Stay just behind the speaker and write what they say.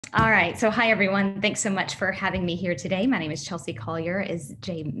right, so hi everyone. Thanks so much for having me here today. My name is Chelsea Collier, as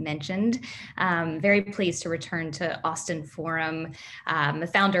Jay mentioned. Very pleased to return to Austin Forum. The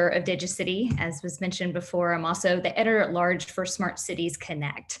founder of DigiCity, as was mentioned before. I'm also the editor-at-large for Smart Cities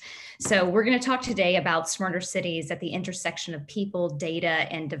Connect. So we're going to talk today about smarter cities at the intersection of people, data,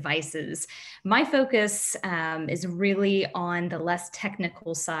 and devices. My focus is really on the less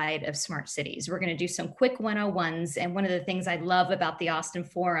technical side of smart cities. We're going to do some quick 101s, and one of the things I love about the Austin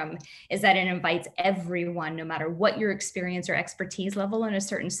Forum is that it invites everyone, no matter what your experience or expertise level in a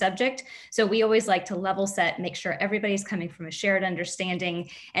certain subject. So we always like to level set, make sure everybody's coming from a shared understanding,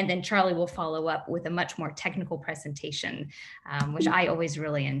 and then Charlie will follow up with a much more technical presentation, which I always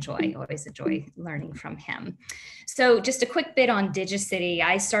really enjoy. I always enjoy learning from him. So just a quick bit on DigiCity.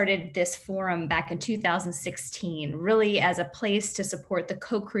 I started this forum back in 2016, really as a place to support the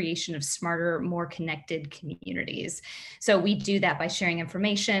co-creation of smarter, more connected communities. So we do that by sharing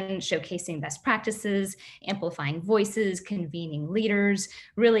information, showcasing best practices, amplifying voices, convening leaders.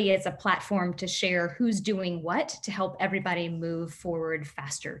 Really, it's a platform to share who's doing what to help everybody move forward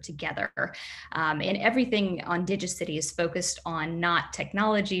faster together. And everything on DigiCity is focused on not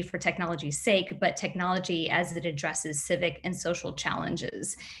technology for technology's sake, but technology as it addresses civic and social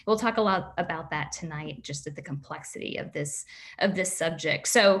challenges. We'll talk a lot about that tonight, just at the complexity of this subject.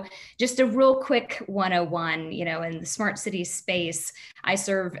 So just a real quick 101, in the smart city space, I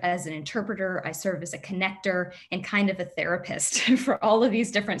serve as an interpreter, I serve as a connector, and kind of a therapist for all of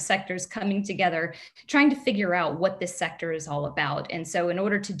these different sectors coming together, trying to figure out what this sector is all about. And so in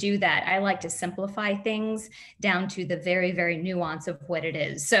order to do that, I like to simplify things down to the very, very nuance of what it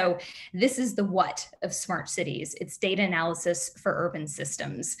is. So this is the what of smart cities. It's data analysis for urban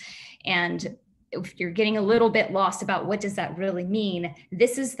systems. And if you're getting a little bit lost about what does that really mean,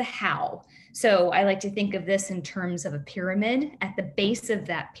 this is the how. So I like to think of this in terms of a pyramid. At the base of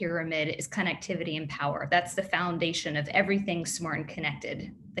that pyramid is connectivity and power. That's the foundation of everything smart and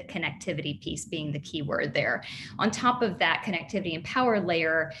connected, the connectivity piece being the key word there. On top of that connectivity and power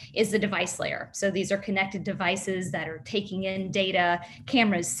layer is the device layer. So these are connected devices that are taking in data,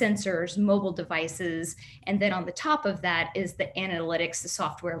 cameras, sensors, mobile devices. And then on the top of that is the analytics, the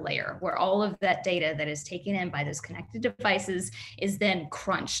software layer, where all of that data that is taken in by those connected devices is then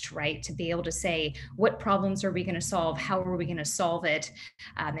crunched, right? To be able to say, what problems are we going to solve? How are we going to solve it?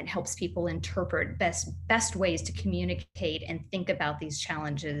 It helps people interpret best ways to communicate and think about these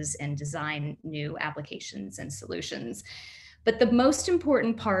challenges and design new applications and solutions. But the most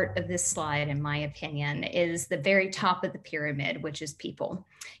important part of this slide, in my opinion, is the very top of the pyramid, which is people.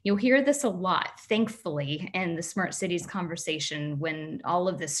 You'll hear this a lot, thankfully, in the smart cities conversation. When all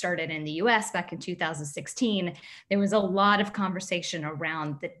of this started in the US back in 2016, there was a lot of conversation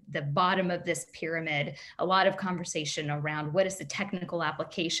around the bottom of this pyramid, a lot of conversation around what is the technical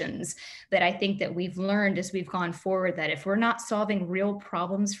applications. But I think that we've learned as we've gone forward that if we're not solving real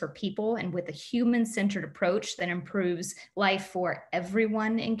problems for people and with a human-centered approach that improves life for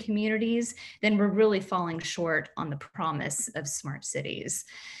everyone in communities, then we're really falling short on the promise of smart cities.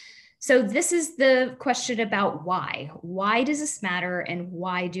 So this is the question about why. Why does this matter and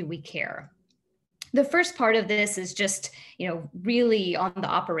why do we care? The first part of this is just, really on the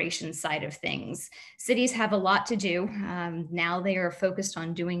operations side of things. Cities have a lot to do. Now they are focused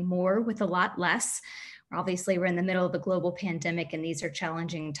on doing more with a lot less. Obviously, we're in the middle of a global pandemic and these are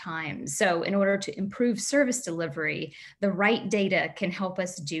challenging times. So in order to improve service delivery, the right data can help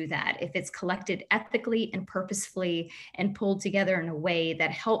us do that if it's collected ethically and purposefully and pulled together in a way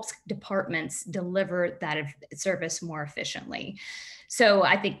that helps departments deliver that service more efficiently. So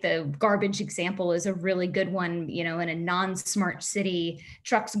I think the garbage example is a really good one. In a non-smart city,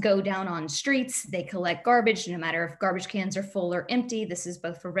 trucks go down on streets, they collect garbage, no matter if garbage cans are full or empty. This is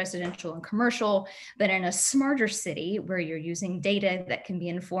both for residential and commercial. But in a smarter city where you're using data that can be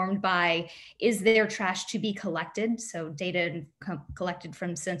informed by, is there trash to be collected? So data collected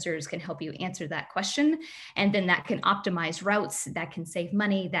from sensors can help you answer that question. And then that can optimize routes, that can save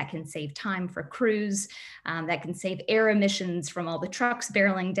money, that can save time for crews, that can save air emissions from all the trucks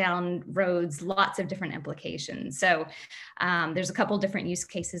barreling down roads, lots of different implications. So there's a couple different use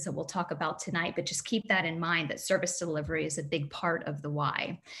cases that we'll talk about tonight, but just keep that in mind that service delivery is a big part of the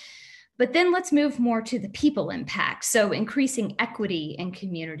why. But then let's move more to the people impact. So increasing equity in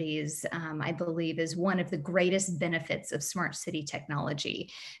communities, I believe, is one of the greatest benefits of smart city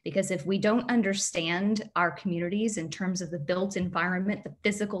technology. Because if we don't understand our communities in terms of the built environment, the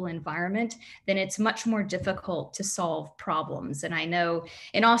physical environment, then it's much more difficult to solve problems. And I know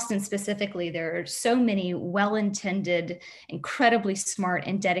in Austin specifically, there are so many well-intended, incredibly smart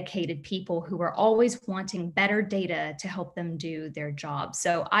and dedicated people who are always wanting better data to help them do their job.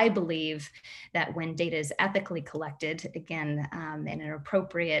 So I believe that when data is ethically collected, again, in an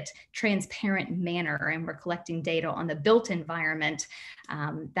appropriate, transparent manner, and we're collecting data on the built environment,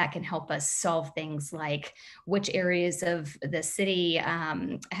 that can help us solve things like which areas of the city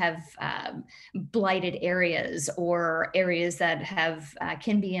have blighted areas, or areas that have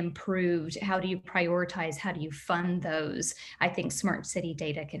can be improved. How do you prioritize? How do you fund those? I think smart city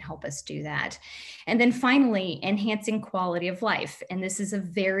data can help us do that. And then finally, enhancing quality of life. And this is a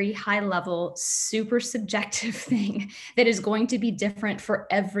very high level, super subjective thing that is going to be different for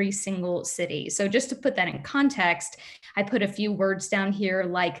every single city. So just to put that in context, I put a few words down here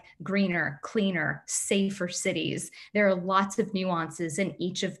like greener, cleaner, safer cities. There are lots of nuances in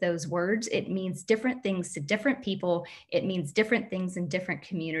each of those words. It means different things to different people. It means different things in different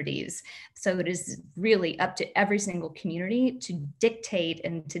communities. So it is really up to every single community to dictate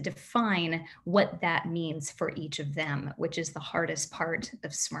and to define what that means for each of them, which is the hardest part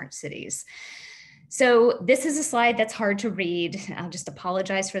of smart cities. So this is a slide that's hard to read. I'll just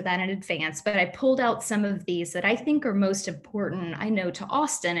apologize for that in advance, but I pulled out some of these that I think are most important, I know, to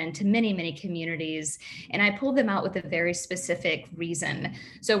Austin and to many, many communities. And I pulled them out with a very specific reason.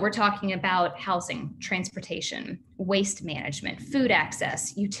 So we're talking about housing, transportation, waste management, food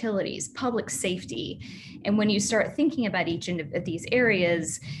access, utilities, public safety. And when you start thinking about each of these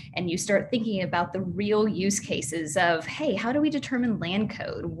areas, and you start thinking about the real use cases of, hey, how do we determine land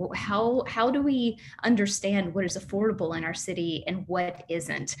code? How do we understand what is affordable in our city and what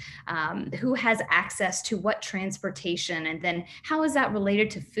isn't? Who has access to what transportation? And then how is that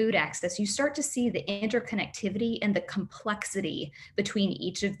related to food access? You start to see the interconnectivity and the complexity between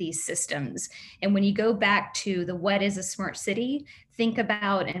each of these systems. And when you go back to the what is a smart city, think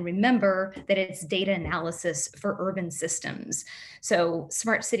about and remember that it's data analysis for urban systems. So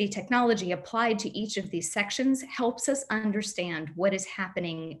smart city technology applied to each of these sections helps us understand what is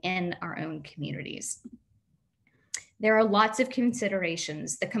happening in our own communities. There are lots of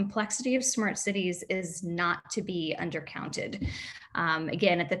considerations. The complexity of smart cities is not to be undercounted.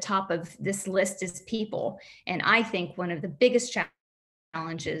 Again, at the top of this list is people. And I think one of the biggest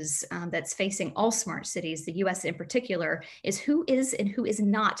challenges that's facing all smart cities, the US in particular, is who is and who is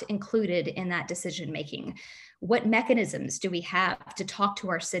not included in that decision making. What mechanisms do we have to talk to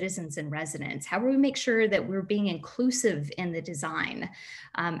our citizens and residents? How do we make sure that we're being inclusive in the design?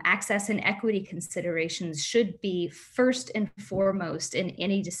 Access and equity considerations should be first and foremost in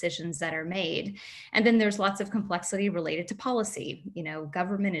any decisions that are made. And then there's lots of complexity related to policy. You know,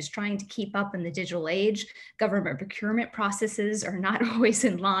 government is trying to keep up in the digital age. Government procurement processes are not always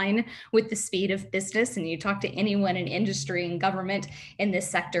in line with the speed of business. And you talk to anyone in industry and government in this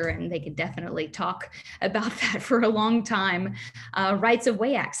sector, and they can definitely talk about that for a long time. Rights of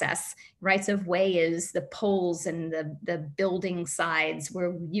way access. Rights of way is the poles and the building sides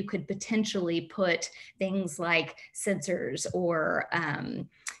where you could potentially put things like sensors or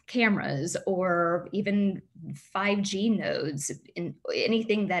cameras or even 5G nodes, in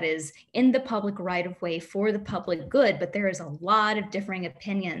anything that is in the public right of way for the public good. But there is a lot of differing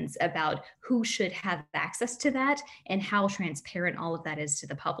opinions about who should have access to that and how transparent all of that is to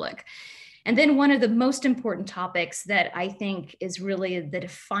the public. And then one of the most important topics that I think is really the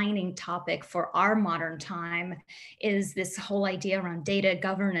defining topic for our modern time is this whole idea around data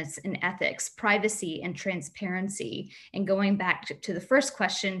governance and ethics, privacy and transparency. And going back to the first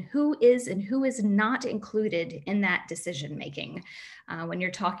question, who is and who is not included in that decision making? When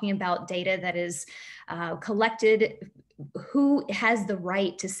you're talking about data that is collected, who has the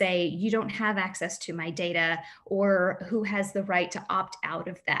right to say, you don't have access to my data, or who has the right to opt out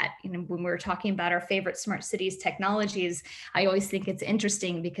of that? You know, when we're talking about our favorite smart cities technologies, I always think it's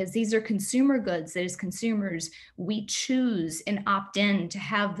interesting because these are consumer goods that as consumers, we choose and opt in to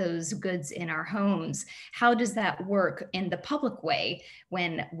have those goods in our homes. How does that work in the public way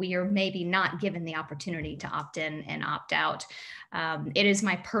when we are maybe not given the opportunity to opt in and opt out? It is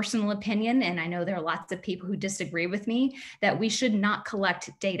my personal opinion, and I know there are lots of people who disagree with me, me that we should not collect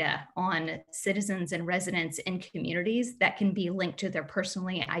data on citizens and residents in communities that can be linked to their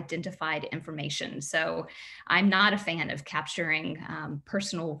personally identified information. So I'm not a fan of capturing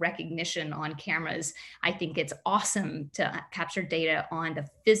personal recognition on cameras. I think it's awesome to capture data on the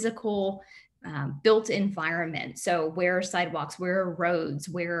physical built environment. So where are sidewalks, where are roads,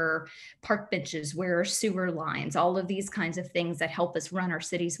 where are park benches, where are sewer lines, all of these kinds of things that help us run our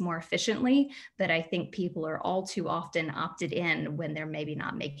cities more efficiently. But I think people are all too often opted in when they're maybe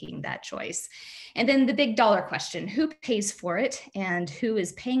not making that choice. And then the big dollar question, who pays for it and who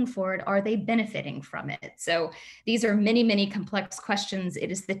is paying for it? Are they benefiting from it? So these are many, many complex questions.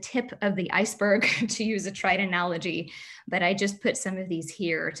 It is the tip of the iceberg, to use a trite analogy, but I just put some of these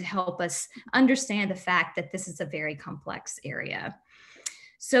here to help us understand the fact that this is a very complex area.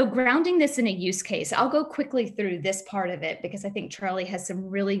 So grounding this in a use case, I'll go quickly through this part of it because I think Charlie has some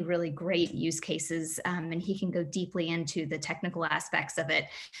really, really great use cases and he can go deeply into the technical aspects of it.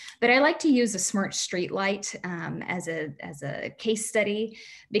 But I like to use a smart street light as a case study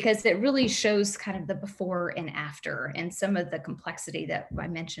because it really shows kind of the before and after and some of the complexity that I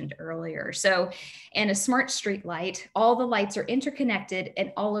mentioned earlier. So in a smart street light, all the lights are interconnected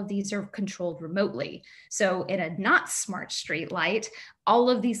and all of these are controlled remotely. So in a not smart street light,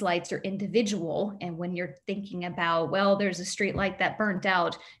 all of these lights are individual. And when you're thinking about, well, there's a street light that burnt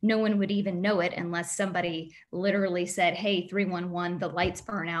out, no one would even know it unless somebody literally said, hey, 311, the lights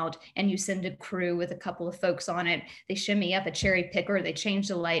burn out. And you send a crew with a couple of folks on it. They shimmy up a cherry picker, they change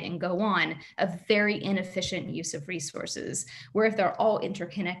the light and go on. A very inefficient use of resources. Where if they're all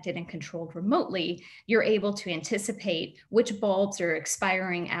interconnected and controlled remotely, you're able to anticipate which bulbs are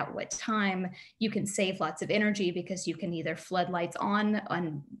expiring at what time. You can save lots of energy because you can either flood lights on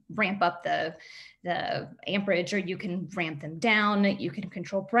and ramp up the amperage, or you can ramp them down. You can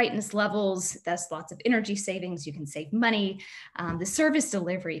control brightness levels. That's lots of energy savings. You can save money. The service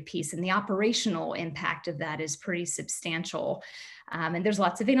delivery piece and the operational impact of that is pretty substantial. And there's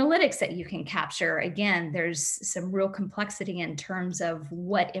lots of analytics that you can capture. Again, there's some real complexity in terms of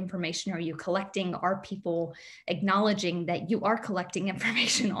what information are you collecting? Are people acknowledging that you are collecting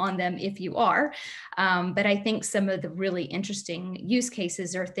information on them if you are? But I think some of the really interesting use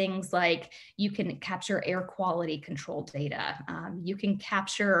cases are things like you can capture air quality control data. You can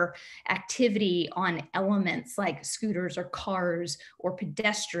capture activity on elements like scooters or cars or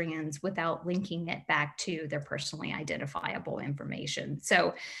pedestrians without linking it back to their personally identifiable information.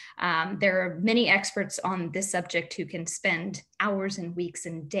 So there are many experts on this subject who can spend hours and weeks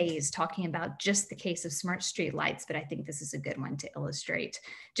and days talking about just the case of smart street lights, but I think this is a good one to illustrate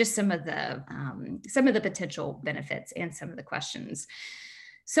just some of the potential benefits and some of the questions.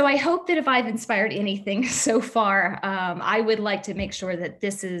 So I hope that if I've inspired anything so far, I would like to make sure that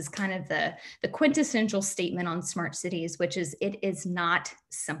this is kind of the quintessential statement on smart cities, which is it is not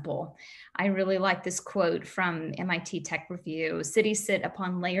simple. I really like this quote from MIT Tech Review. Cities sit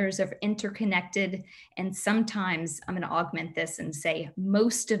upon layers of interconnected and sometimes, I'm going to augment this and say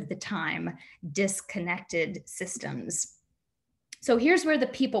most of the time, disconnected systems. So here's where the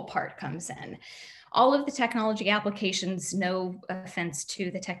people part comes in. All of the technology applications, no offense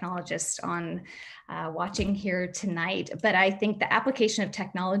to the technologists on watching here tonight, but I think the application of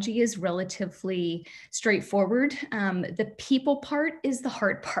technology is relatively straightforward. The people part is the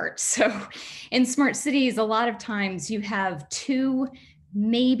hard part. So in smart cities, a lot of times you have two,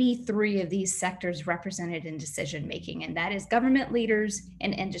 maybe three of these sectors represented in decision making, and that is government leaders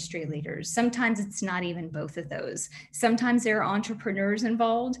and industry leaders. Sometimes it's not even both of those. Sometimes there are entrepreneurs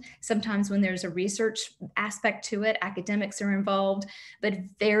involved. Sometimes when there's a research aspect to it, academics are involved, but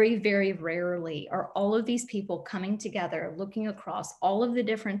very, very rarely are all of these people coming together, looking across all of the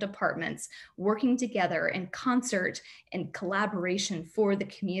different departments, working together in concert and collaboration for the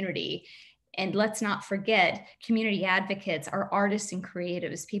community. And let's not forget, community advocates are artists and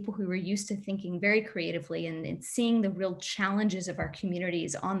creatives, people who are used to thinking very creatively and seeing the real challenges of our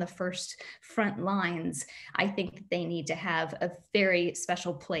communities on the first front lines. I think that they need to have a very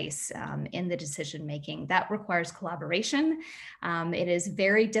special place in the decision making. That requires collaboration. It is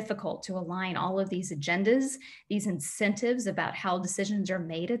very difficult to align all of these agendas. These incentives about how decisions are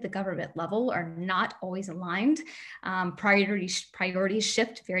made at the government level are not always aligned. Priorities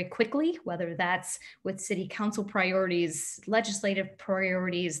shift very quickly, whether that's with city council priorities, legislative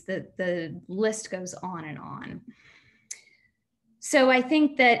priorities, the list goes on and on. So I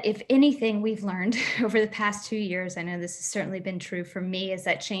think that if anything we've learned over the past 2 years, I know this has certainly been true for me, is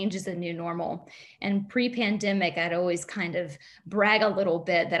that change is a new normal. And pre-pandemic, I'd always kind of brag a little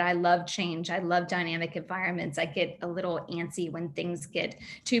bit that I love change. I love dynamic environments. I get a little antsy when things get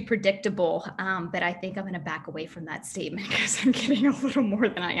too predictable. But I think I'm going to back away from that statement because I'm getting a little more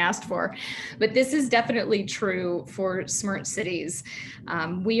than I asked for. But this is definitely true for smart cities.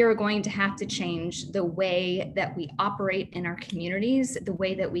 We are going to have to change the way that we operate in our communities, the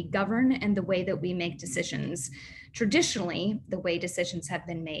way that we govern, and the way that we make decisions. Traditionally, the way decisions have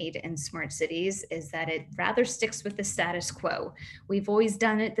been made in smart cities is that it rather sticks with the status quo. We've always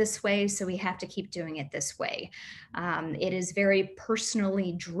done it this way, so we have to keep doing it this way. It is very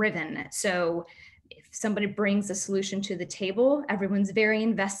personally driven. So if somebody brings a solution to the table, everyone's very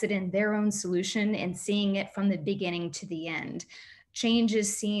invested in their own solution and seeing it from the beginning to the end. Change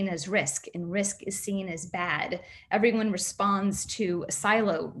is seen as risk, and risk is seen as bad. Everyone responds to a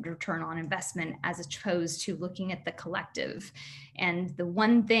siloed return on investment as opposed to looking at the collective. And the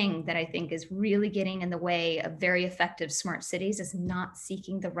one thing that I think is really getting in the way of very effective smart cities is not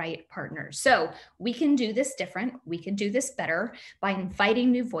seeking the right partners. So we can do this different. We can do this better by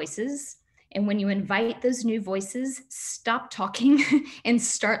inviting new voices. And when you invite those new voices, stop talking and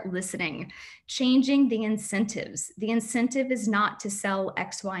start listening. Changing the incentives. The incentive is not to sell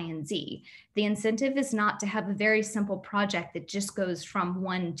X, Y, and Z. The incentive is not to have a very simple project that just goes from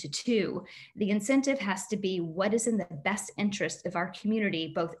 1 to 2. The incentive has to be what is in the best interest of our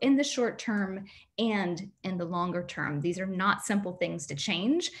community, both in the short term and in the longer term. These are not simple things to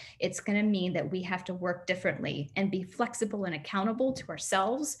change. It's going to mean that we have to work differently and be flexible and accountable to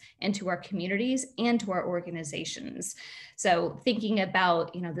ourselves and to our communities and to our organizations. So thinking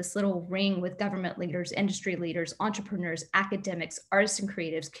about, this little ring with government leaders, industry leaders, entrepreneurs, academics, artists and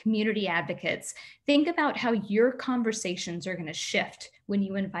creatives, community advocates, think about how your conversations are going to shift when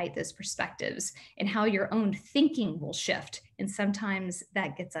you invite those perspectives and how your own thinking will shift. And sometimes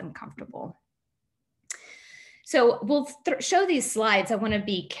that gets uncomfortable. So we'll show these slides. I want to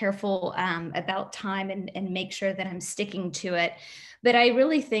be careful about time and make sure that I'm sticking to it. But I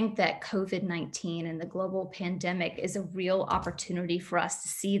really think that COVID-19 and the global pandemic is a real opportunity for us to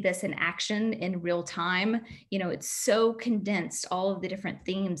see this in action in real time. It's so condensed, all of the different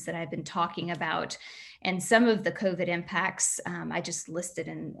themes that I've been talking about. And some of the COVID impacts I just listed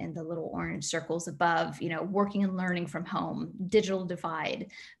in the little orange circles above, working and learning from home, digital divide,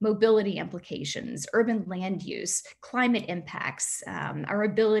 mobility implications, urban land use, climate impacts, our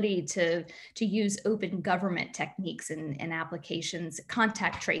ability to use open government techniques and applications,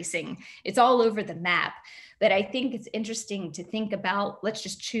 contact tracing. It's all over the map. But I think it's interesting to think about, let's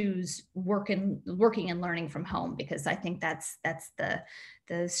just choose working and learning from home, because I think that's the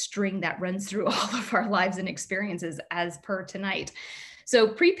string that runs through all of our lives and experiences as per tonight. So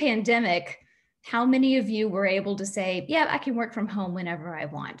pre-pandemic, how many of you were able to say, yeah, I can work from home whenever I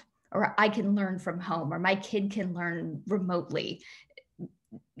want, or I can learn from home, or my kid can learn remotely?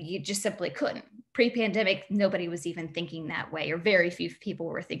 You just simply couldn't. Pre-pandemic, nobody was even thinking that way, or very few people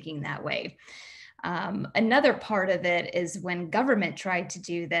were thinking that way. Another part of it is when government tried to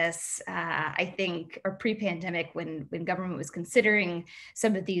do this, I think, or pre-pandemic, when government was considering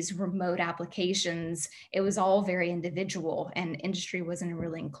some of these remote applications, it was all very individual and industry wasn't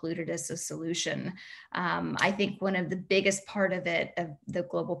really included as a solution. I think one of the biggest part of it, of the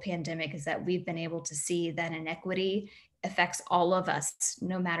global pandemic, is that we've been able to see that inequity affects all of us,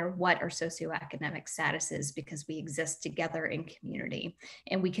 no matter what our socioeconomic status is, because we exist together in community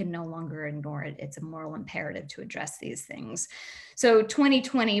and we can no longer ignore it. It's a moral imperative to address these things. So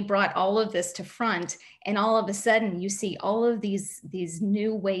 2020 brought all of this to front, and all of a sudden you see all of these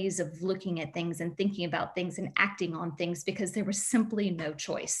new ways of looking at things and thinking about things and acting on things, because there was simply no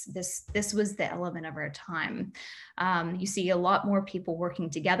choice. This was the element of our time. You see a lot more people working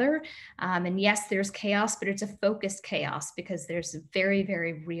together. And yes, there's chaos, but it's a focused chaos because there's very,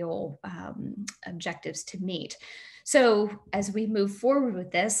 very real objectives to meet. So as we move forward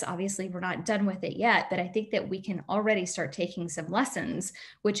with this, obviously we're not done with it yet, but I think that we can already start taking some lessons,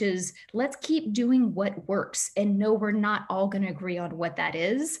 which is, let's keep doing what works. And no, we're not all going to agree on what that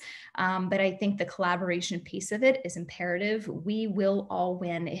is. But I think the collaboration piece of it is imperative. We will all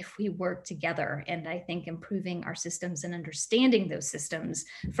win if we work together. And I think improving our systems and understanding those systems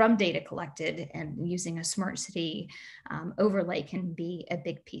from data collected and using a smart city overlay can be a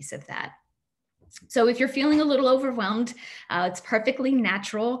big piece of that. So if you're feeling a little overwhelmed, it's perfectly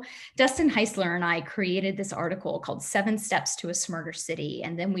natural. Dustin Heisler and I created this article called 7 Steps to a Smarter City.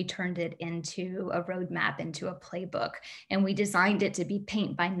 And then we turned it into a roadmap, into a playbook. And we designed it to be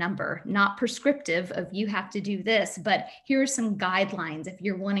paint by number, not prescriptive of you have to do this, but here are some guidelines if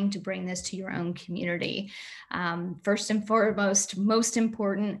you're wanting to bring this to your own community. First and foremost, most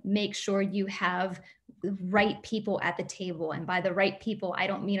important, make sure you have the right people at the table. And by the right people, I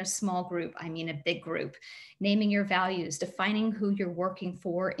don't mean a small group, I mean a big group. Naming your values, defining who you're working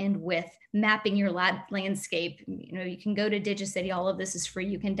for and with, mapping your landscape. You know, you can go to DigiCity, all of this is free,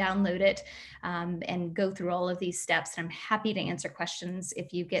 you can download it and go through all of these steps. And I'm happy to answer questions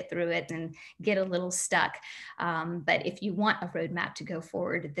if you get through it and get a little stuck. But if you want a roadmap to go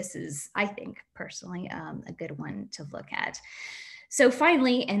forward, this is, I think personally, a good one to look at. So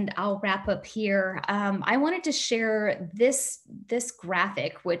finally, and I'll wrap up here, I wanted to share this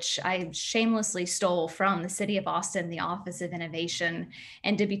graphic, which I shamelessly stole from the City of Austin, the Office of Innovation.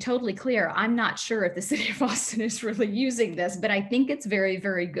 And to be totally clear, I'm not sure if the City of Austin is really using this, but I think it's very,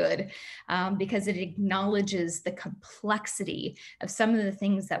 very good because it acknowledges the complexity of some of the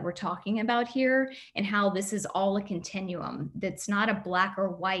things that we're talking about here and how this is all a continuum. That's not a black or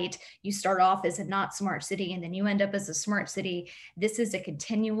white. You start off as a not smart city and then you end up as a smart city. This is a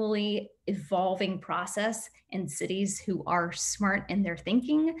continually evolving process, and cities who are smart in their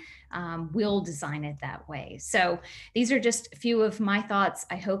thinking will design it that way. So these are just a few of my thoughts.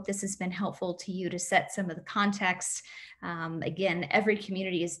 I hope this has been helpful to you to set some of the context. Again, every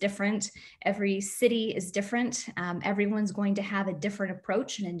community is different. Every city is different. Everyone's going to have a different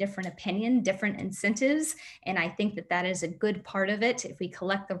approach and a different opinion, different incentives. And I think that that is a good part of it. If we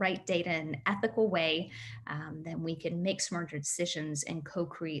collect the right data in an ethical way, then we can make smarter decisions and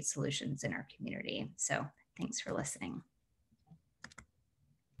co-create solutions in our community. So thanks for listening.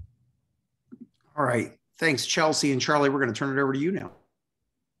 All right. Thanks, Chelsea and Charlie. We're going to turn it over to you now.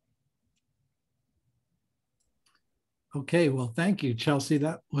 Okay, well, thank you, Chelsea.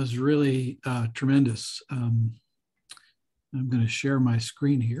 That was really tremendous. I'm going to share my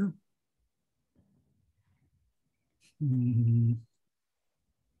screen here.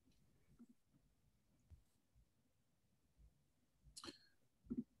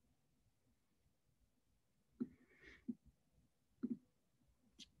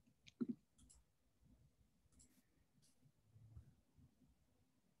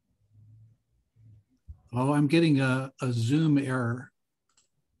 Oh, I'm getting a Zoom error.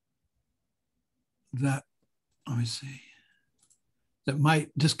 Let me see. That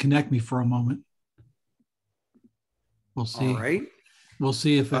might disconnect me for a moment. We'll see. All right. We'll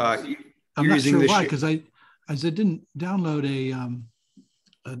see if it, I'm not sure why, because I didn't download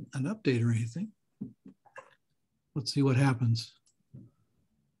an update or anything. Let's see what happens.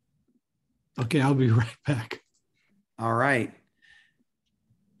 Okay, I'll be right back. All right.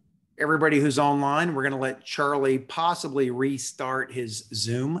 Everybody who's online, we're going to let Charlie possibly restart his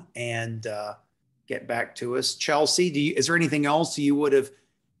Zoom and get back to us. Chelsea, is there anything else you would have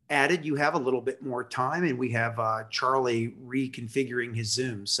added? You have a little bit more time, and we have Charlie reconfiguring his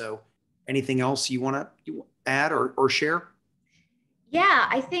Zoom. So anything else you want to add or share? Yeah,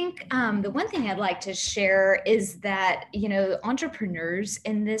 I think the one thing I'd like to share is that, you know, entrepreneurs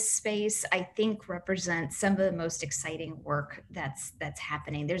in this space, I think, represent some of the most exciting work that's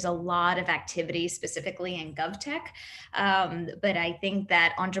happening. There's a lot of activity specifically in GovTech, but I think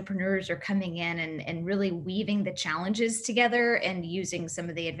that entrepreneurs are coming in and really weaving the challenges together and using some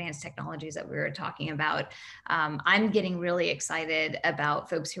of the advanced technologies that we were talking about. I'm getting really excited about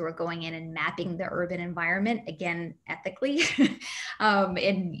folks who are going in and mapping the urban environment, again, ethically.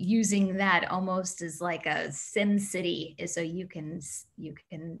 And using that almost as like a sim city, so you can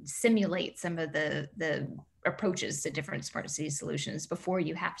simulate some of the approaches to different smart city solutions before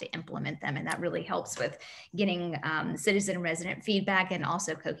you have to implement them, and that really helps with getting citizen and resident feedback and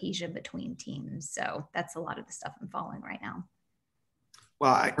also cohesion between teams. So that's a lot of the stuff I'm following right now.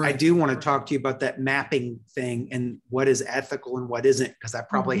 Well, I do want to talk to you about that mapping thing and what is ethical and what isn't, because I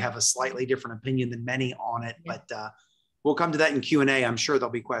probably have a slightly different opinion than many on it, but we'll come to that in Q&A. I'm sure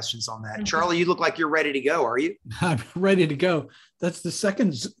there'll be questions on that. Charlie, you look like you're ready to go. Are you? I'm ready to go. That's the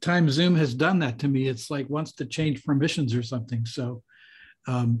second time Zoom has done that to me. It's like wants to change permissions or something. So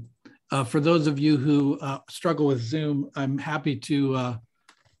for those of you who struggle with Zoom, I'm happy to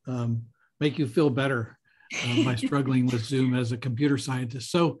make you feel better by struggling with Zoom as a computer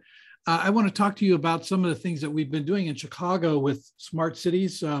scientist. So I want to talk to you about some of the things that we've been doing in Chicago with smart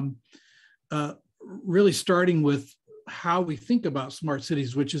cities, really starting with how we think about smart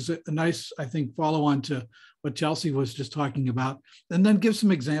cities, which is a nice, I think, follow on to what Chelsea was just talking about, and then give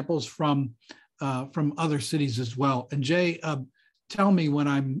some examples from from other cities as well. And Jay, tell me when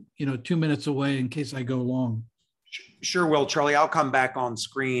I'm 2 minutes away in case I go long. Sure will, Charlie. I'll come back on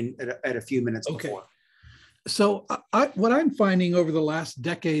screen at a few minutes before. So what I'm finding over the last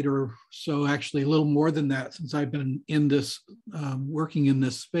decade or so, actually a little more than that, since I've been in this, working in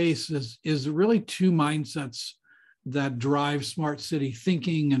this space, is really two mindsets that drive smart city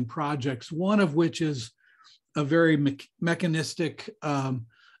thinking and projects. One of which is a very mechanistic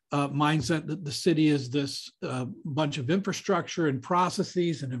mindset that the city is this bunch of infrastructure and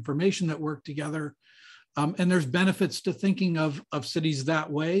processes and information that work together. And there's benefits to thinking of cities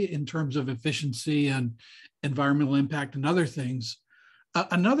that way in terms of efficiency and environmental impact and other things.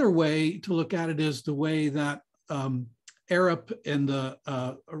 Another way to look at it is the way that Arup and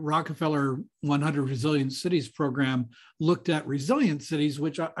the Rockefeller 100 Resilient Cities program looked at resilient cities,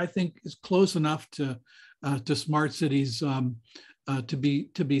 which I think is close enough to smart cities to be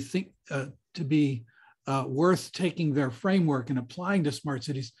worth taking their framework and applying to smart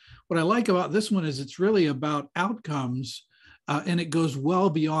cities. What I like about this one is it's really about outcomes, and it goes well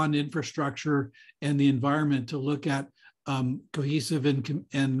beyond infrastructure and the environment to look at cohesive and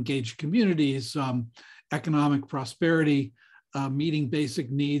engaged communities, economic prosperity, meeting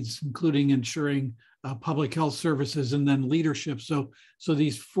basic needs, including ensuring public health services, and then leadership. So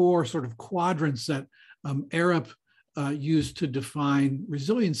these four sort of quadrants that Arup used to define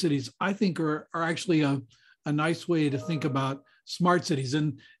resilient cities, I think are actually a nice way to think about smart cities.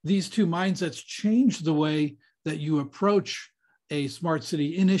 And these two mindsets change the way that you approach a smart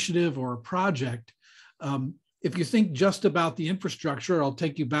city initiative or a project. If you think just about the infrastructure, I'll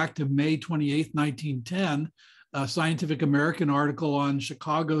take you back to May 28th, 1910, a Scientific American article on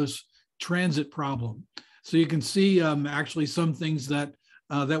Chicago's transit problem. So you can see actually some things that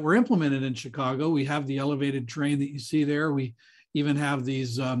were implemented in Chicago. We have the elevated train that you see there. We even have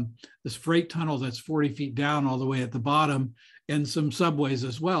these this freight tunnel that's 40 feet down all the way at the bottom, and some subways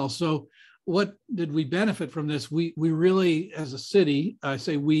as well. So what did we benefit from this? We really, as a city, I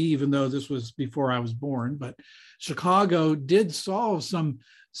say we, even though this was before I was born, but Chicago did solve some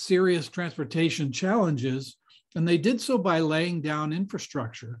serious transportation challenges, and they did so by laying down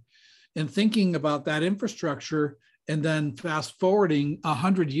infrastructure and thinking about that infrastructure. And then fast forwarding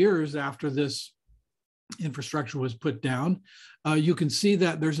 100 years after this infrastructure was put down, you can see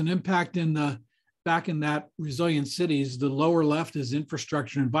that there's an impact back in that resilient cities. The lower left is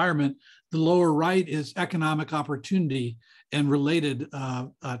infrastructure and environment. The lower right is economic opportunity and related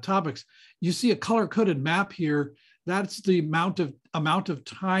topics. You see a color-coded map here. That's the amount of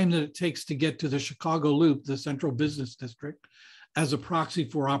time that it takes to get to the Chicago Loop, the central business district, as a proxy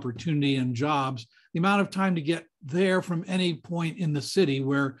for opportunity and jobs. The amount of time to get there from any point in the city,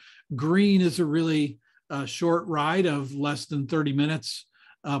 where green is a really short ride of less than 30 minutes.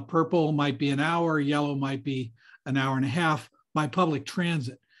 Purple might be an hour, yellow might be an hour and a half by public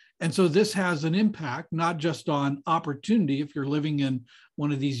transit. And so this has an impact, not just on opportunity. If you're living in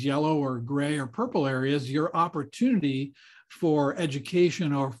one of these yellow or gray or purple areas, your opportunity for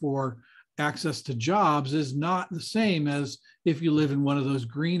education or for access to jobs is not the same as if you live in one of those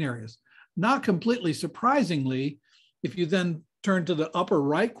green areas. Not completely surprisingly, if you then turn to the upper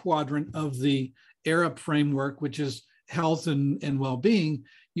right quadrant of the Arup framework, which is health and well-being,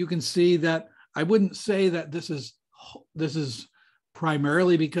 you can see that I wouldn't say that this is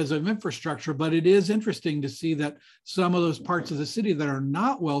primarily because of infrastructure, but it is interesting to see that some of those parts of the city that are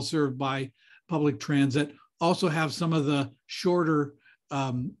not well served by public transit also have some of the shorter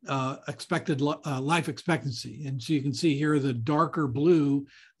expected life expectancy. And so you can see here the darker blue,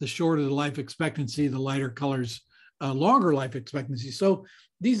 the shorter the life expectancy, the lighter colors, longer life expectancy. So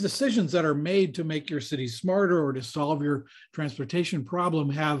these decisions that are made to make your city smarter or to solve your transportation problem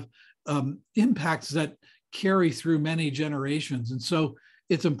have impacts that carry through many generations. And so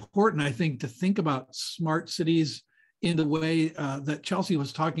it's important, I think, to think about smart cities in the way that Chelsea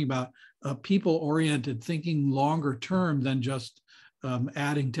was talking about, people-oriented, thinking longer term than just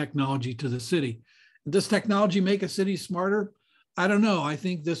adding technology to the city. Does technology make a city smarter? I don't know. I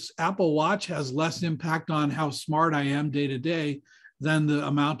think this Apple Watch has less impact on how smart I am day to day than the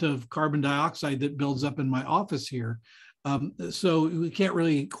amount of carbon dioxide that builds up in my office here. So we can't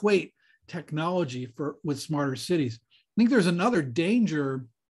really equate technology with smarter cities. I think there's another danger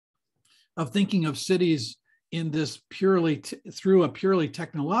of thinking of cities in this through a purely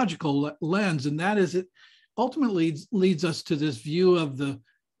technological lens, and that is it ultimately leads us to this view of the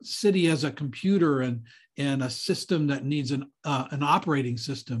city as a computer and a system that needs an operating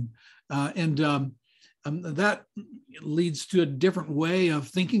system. That leads to a different way of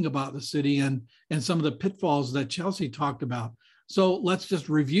thinking about the city and some of the pitfalls that Chelsea talked about. So let's just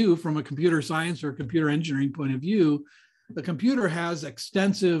review from a computer science or computer engineering point of view. The computer has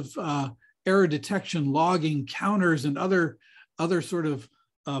extensive error detection, logging, counters, and other sort of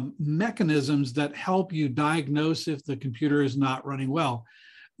mechanisms that help you diagnose if the computer is not running well.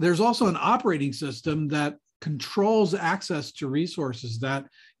 There's also an operating system that controls access to resources, that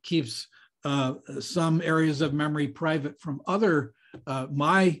keeps some areas of memory private from other.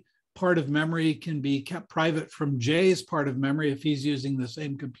 My part of memory can be kept private from Jay's part of memory if he's using the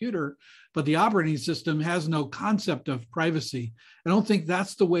same computer, but the operating system has no concept of privacy. I don't think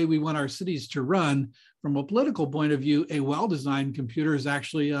that's the way we want our cities to run. From a political point of view, a well-designed computer is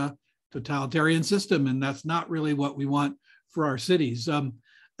actually a totalitarian system, and that's not really what we want for our cities. An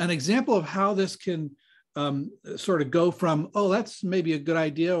example of how this can sort of go from, oh, that's maybe a good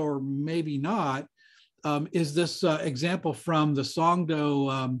idea or maybe not, is this example from the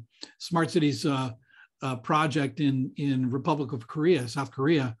Songdo Smart Cities project in Republic of Korea, South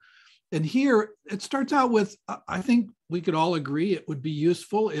Korea. And here it starts out with, I think we could all agree it would be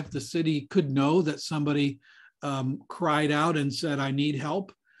useful if the city could know that somebody cried out and said, I need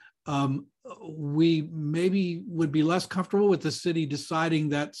help. We maybe would be less comfortable with the city deciding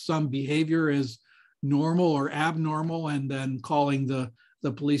that some behavior is normal or abnormal and then calling the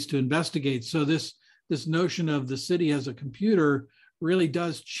police to investigate. So this notion of the city as a computer really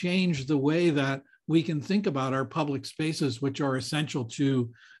does change the way that we can think about our public spaces, which are essential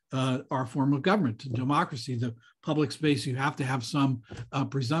to our form of government, to democracy. The public space, you have to have some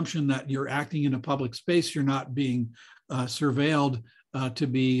presumption that you're acting in a public space. You're not being surveilled to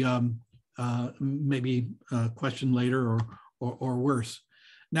be maybe questioned later or worse.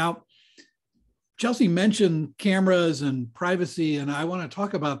 Now, Chelsea mentioned cameras and privacy, and I want to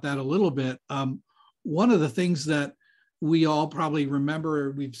talk about that a little bit. One of the things that we all probably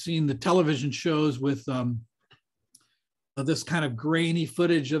remember, we've seen the television shows with this kind of grainy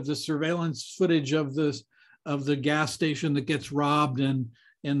footage of the surveillance footage of the gas station that gets robbed, and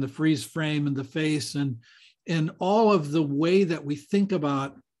the freeze frame in the face, and all of the way that we think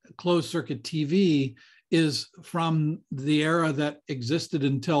about closed circuit TV is from the era that existed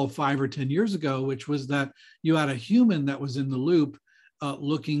until 5 or 10 years ago, which was that you had a human that was in the loop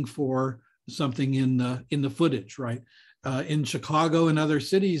looking for something in the footage, right? In Chicago and other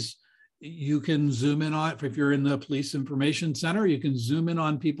cities, you can zoom in on, if you're in the police information center, you can zoom in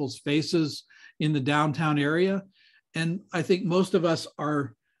on people's faces in the downtown area. And I think most of us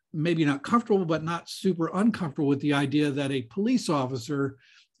are maybe not comfortable, but not super uncomfortable with the idea that a police officer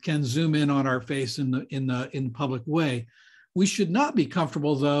can zoom in on our face in public way. We should not be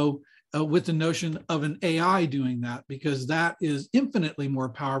comfortable, though, with the notion of an AI doing that, because that is infinitely more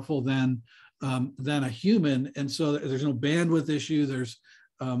powerful than a human. And so there's no bandwidth issue. There's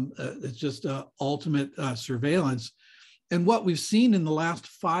it's just ultimate surveillance. And what we've seen in the last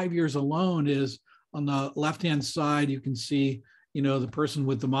 5 years alone is on the left-hand side, you can see, the person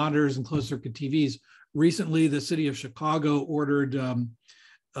with the monitors and closed circuit TVs. Recently, the city of Chicago ordered $10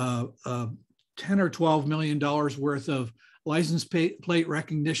 or $12 million worth of license plate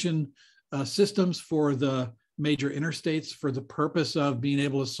recognition systems for the major interstates for the purpose of being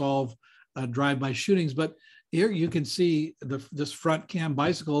able to solve drive-by shootings. But here you can see this front cam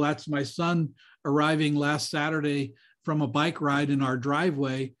bicycle. That's my son arriving last Saturday from a bike ride in our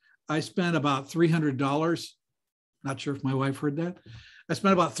driveway. I spent about $300. Not sure if my wife heard that. I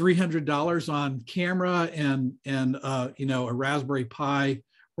spent about $300 on camera and a Raspberry Pi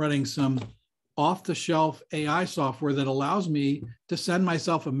running some off-the-shelf AI software that allows me to send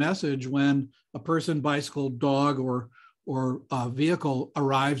myself a message when a person, bicycle, dog, or vehicle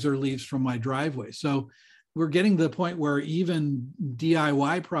arrives or leaves from my driveway. So we're getting to the point where even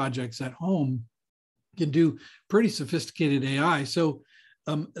DIY projects at home can do pretty sophisticated AI. So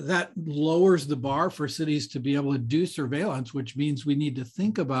that lowers the bar for cities to be able to do surveillance, which means we need to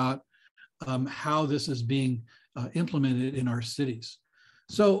think about how this is being implemented in our cities.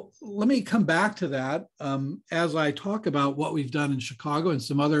 So let me come back to that as I talk about what we've done in Chicago and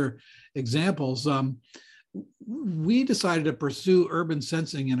some other examples. We decided to pursue urban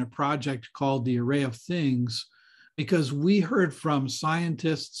sensing in a project called the Array of Things because we heard from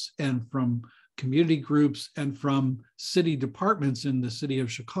scientists and from community groups and from city departments in the city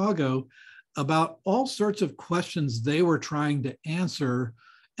of Chicago about all sorts of questions they were trying to answer,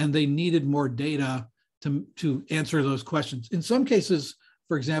 and they needed more data to answer those questions. In some cases,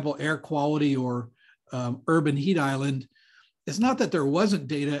 for example, air quality or urban heat island, it's not that there wasn't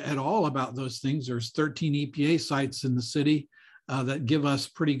data at all about those things. There's 13 EPA sites in the city that give us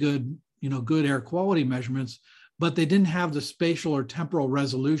pretty good, good air quality measurements, but they didn't have the spatial or temporal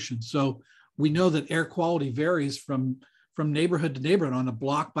resolution. So we know that air quality varies from from neighborhood to neighborhood on a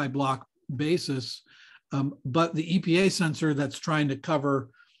block by block basis. But the EPA sensor that's trying to cover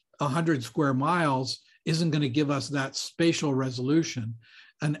 100 square miles isn't going to give us that spatial resolution.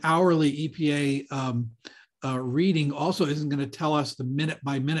 An hourly EPA reading also isn't going to tell us the minute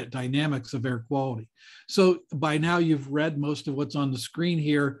by minute dynamics of air quality. So by now you've read most of what's on the screen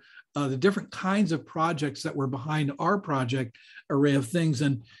here, the different kinds of projects that were behind our project array of things.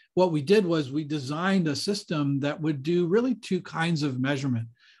 And what we did was we designed a system that would do really two kinds of measurement.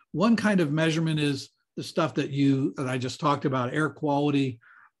 One kind of measurement is the stuff that I just talked about, air quality,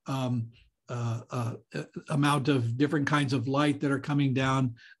 amount of different kinds of light that are coming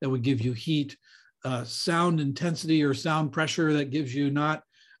down that would give you heat, sound intensity or sound pressure that gives you not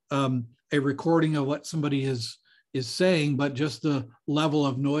a recording of what somebody is saying, but just the level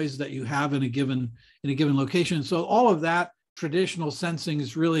of noise that you have in a given location. So all of that traditional sensing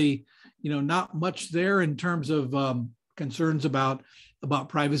is really, not much there in terms of concerns about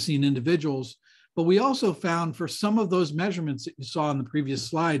privacy and individuals. But we also found for some of those measurements that you saw on the previous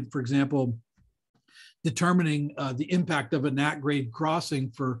slide, for example, determining the impact of a NAT grade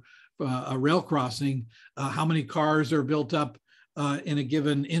crossing for a rail crossing, how many cars are built up in a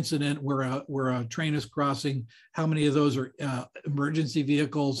given incident where a train is crossing, how many of those are emergency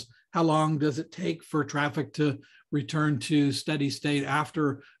vehicles, how long does it take for traffic to return to steady state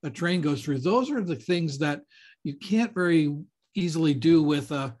after a train goes through. Those are the things that you can't very easily do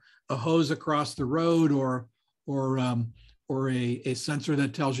with a hose across the road or a sensor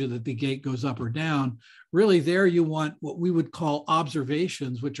that tells you that the gate goes up or down. Really there you want what we would call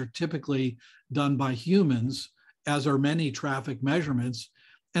observations, which are typically done by humans, as are many traffic measurements.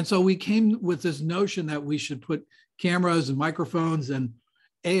 And so we came with this notion that we should put cameras and microphones and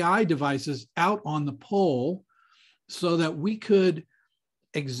AI devices out on the pole so that we could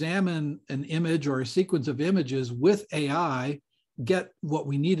examine an image or a sequence of images with AI, get what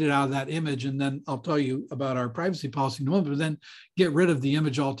we needed out of that image, and then I'll tell you about our privacy policy in a moment, but then get rid of the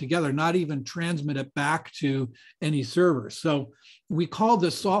image altogether, not even transmit it back to any server. So we call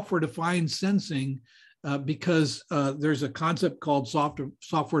this software-defined sensing because there's a concept called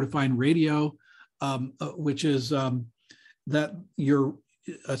software-defined radio, which is that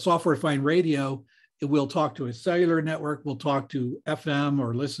a software-defined radio, it will talk to a cellular network, will talk to FM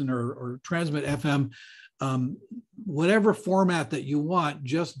or listen or transmit FM, whatever format that you want,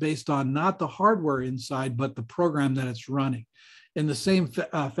 just based on not the hardware inside, but the program that it's running. In the same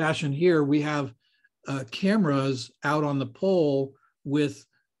fashion here, we have cameras out on the pole with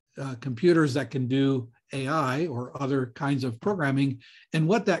computers that can do AI or other kinds of programming. And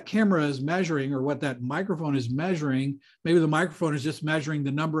what that camera is measuring, or what that microphone is measuring, maybe the microphone is just measuring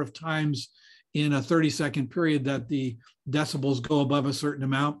the number of times in a 30-second period that the decibels go above a certain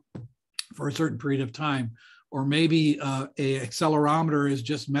amount for a certain period of time. Or maybe a accelerometer is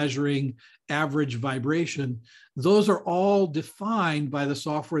just measuring average vibration. Those are all defined by the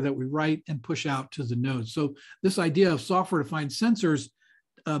software that we write and push out to the nodes. So this idea of software-defined sensors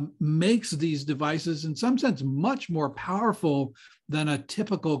makes these devices in some sense much more powerful than a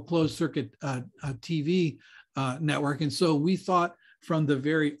typical closed circuit TV network. And so we thought from the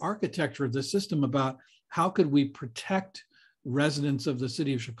very architecture of the system about how could we protect residents of the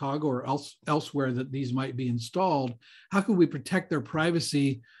city of Chicago or elsewhere that these might be installed, how could we protect their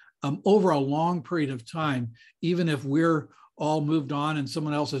privacy over a long period of time, even if we're all moved on and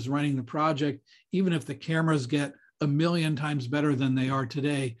someone else is running the project, even if the cameras get 1 million times better than they are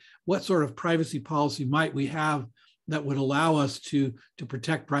today, what sort of privacy policy might we have that would allow us to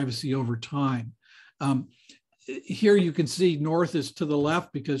protect privacy over time? Here you can see north is to the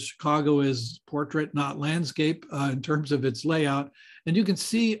left because Chicago is portrait, not landscape in terms of its layout. And you can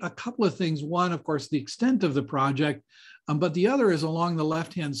see a couple of things. One, of course, the extent of the project, but the other is along the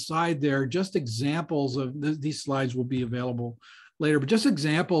left-hand side there, just examples of, these slides will be available later, but just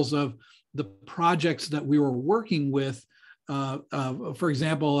examples of the projects that we were working with. For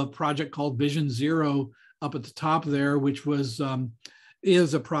example, a project called Vision Zero up at the top there, which was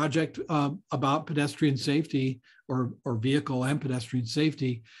is a project about pedestrian safety or vehicle and pedestrian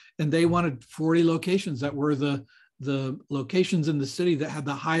safety. And they wanted 40 locations that were the locations in the city that had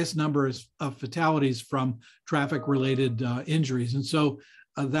the highest numbers of fatalities from traffic related injuries. And so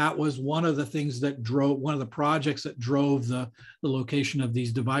that was one of the things that drove, one of the projects that drove the location of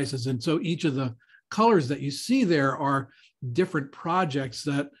these devices. And so each of the colors that you see there are different projects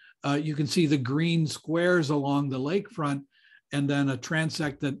that you can see the green squares along the lakefront, and then a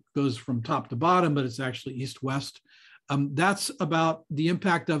transect that goes from top to bottom, but it's actually east-west. That's about the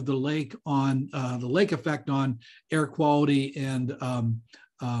impact of the lake on the lake effect on air quality and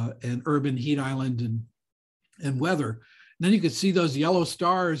urban heat island and weather. Then you can see those yellow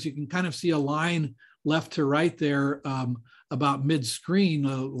stars. You can kind of see a line left to right there about mid-screen,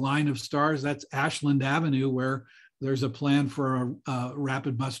 a line of stars. That's Ashland Avenue, where there's a plan for a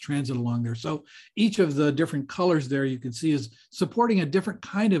rapid bus transit along there. So each of the different colors there you can see is supporting a different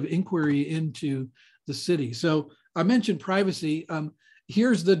kind of inquiry into the city. So I mentioned privacy.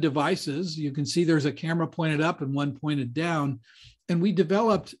 Here's the devices. You can see there's a camera pointed up and one pointed down. And we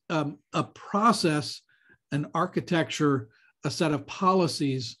developed a process, an architecture, a set of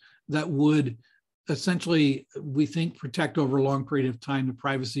policies that would essentially, we think, protect over a long period of time the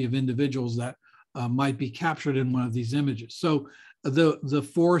privacy of individuals that might be captured in one of these images. So the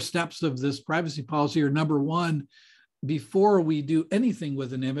 4 steps of this privacy policy are: number 1, before we do anything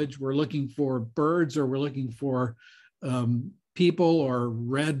with an image, we're looking for birds, or we're looking for people, or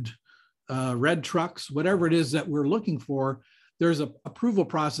red trucks, whatever it is that we're looking for. There's an approval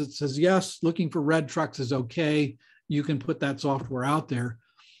process that says, yes, looking for red trucks is okay. You can put that software out there.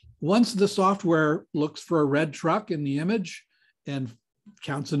 Once the software looks for a red truck in the image and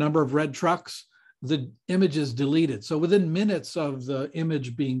counts the number of red trucks, the image is deleted. So within minutes of the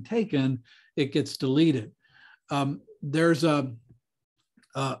image being taken, it gets deleted. There's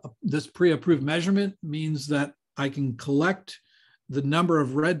this pre-approved measurement means that I can collect the number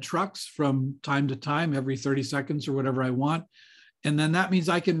of red trucks from time to time, every 30 seconds or whatever I want. And then that means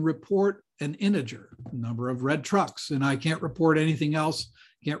I can report an integer, number of red trucks, and I can't report anything else.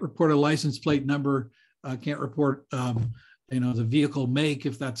 Can't report a license plate number, can't report the vehicle make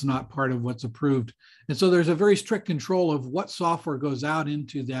if that's not part of what's approved. And so there's a very strict control of what software goes out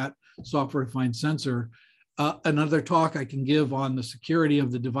into that software-defined sensor. Another talk I can give on the security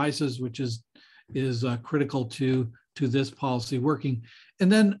of the devices, which is critical to this policy working.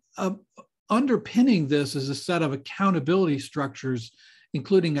 And then underpinning this is a set of accountability structures,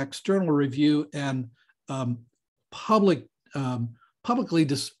 including external review and publicly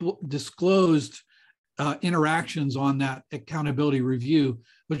disclosed interactions on that accountability review,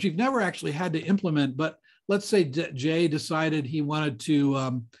 which you've never actually had to implement. But let's say Jay decided he wanted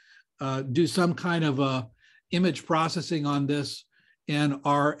to do some kind of image processing on this, and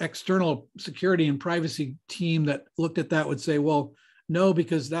our external security and privacy team that looked at that would say, well, no,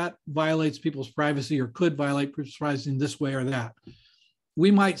 because that violates people's privacy or could violate people's privacy in this way or that.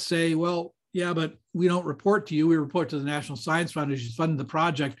 We might say, well, yeah, but we don't report to you. We report to the National Science Foundation, who's funding the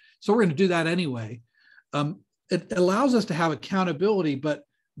project. So we're going to do that anyway. It allows us to have accountability, but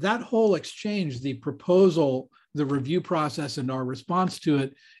that whole exchange, the proposal, the review process, and our response to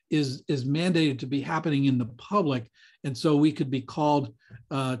it is mandated to be happening in the public. And so we could be called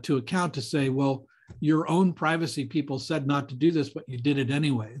to account to say, well, your own privacy people said not to do this, but you did it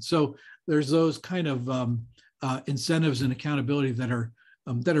anyway. And so there's those kind of incentives and accountability that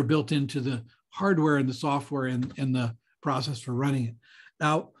are built into the hardware and the software and the process for running it.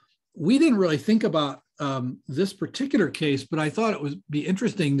 Now, we didn't really think about this particular case, but I thought it would be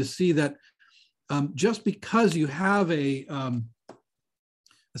interesting to see that just because you have a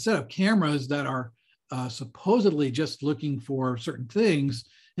set of cameras that are supposedly just looking for certain things,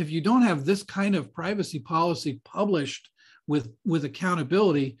 if you don't have this kind of privacy policy published with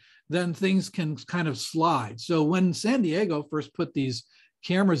accountability, then things can kind of slide. So when San Diego first put these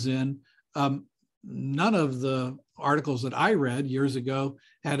cameras in, none of the articles that I read years ago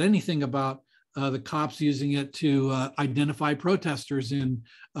had anything about the cops using it to identify protesters in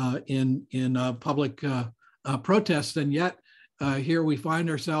public protests. And yet here we found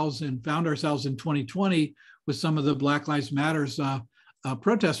ourselves in 2020 with some of the Black Lives Matters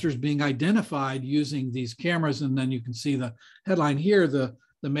protesters being identified using these cameras. And then you can see the headline here, the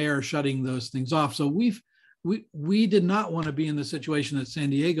mayor shutting those things off. So we did not want to be in the situation that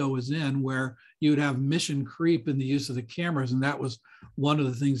San Diego was in, where you would have mission creep in the use of the cameras. And that was one of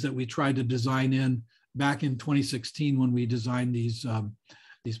the things that we tried to design in back in 2016 when we designed these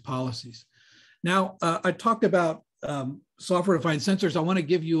policies. Now, I talked about software-defined sensors. I want to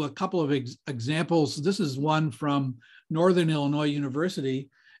give you a couple of examples. This is one from Northern Illinois University,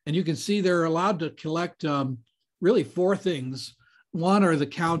 and you can see they're allowed to collect really 4 things. One are the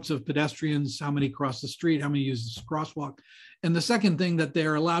counts of pedestrians, how many cross the street, how many use the crosswalk. And the second thing that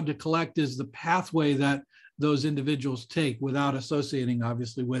they're allowed to collect is the pathway that those individuals take without associating,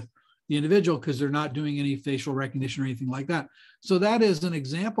 obviously, with the individual, because they're not doing any facial recognition or anything like that. So that is an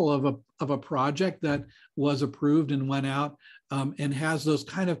example of a project that was approved and went out and has those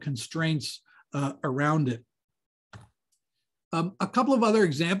kind of constraints around it. A couple of other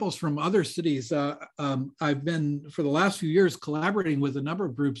examples from other cities. I've been, for the last few years, collaborating with a number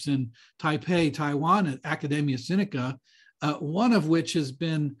of groups in Taipei, Taiwan, at Academia Sinica, one of which has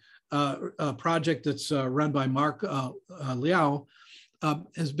been project that's run by Mark Liao,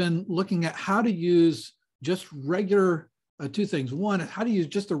 has been looking at how to use just regular, two things. One, how to use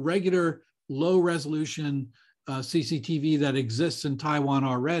just a regular low resolution CCTV that exists in Taiwan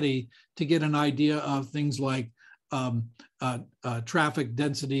already to get an idea of things like traffic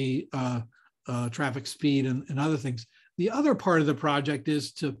density, traffic speed, and other things. The other part of the project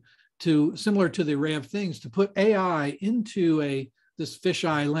is to similar to the array of things, to put AI into this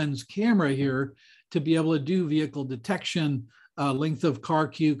fisheye lens camera here to be able to do vehicle detection, length of car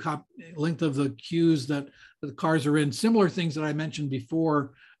queue, length of the queues that the cars are in, similar things that I mentioned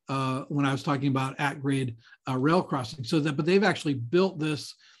before when I was talking about at-grade rail crossing. But they've actually built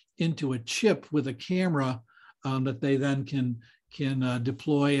this into a chip with a camera that they then can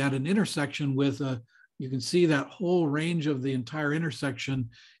deploy at an intersection with you can see that whole range of the entire intersection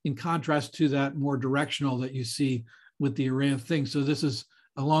in contrast to that more directional that you see with the array of things. So this is,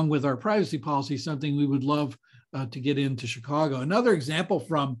 along with our privacy policy, something we would love to get into Chicago. Another example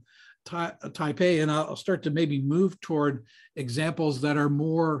from Taipei, and I'll start to maybe move toward examples that are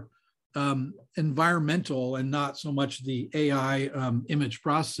more environmental and not so much the AI image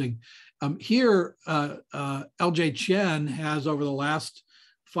processing. Here, LJ Chen has, over the last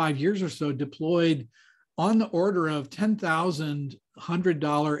 5 years or so, deployed on the order of 10,000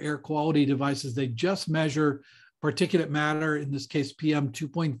 $100 air quality devices. They just measure particulate matter, in this case, PM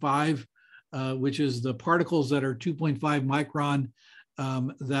 2.5, which is the particles that are 2.5 micron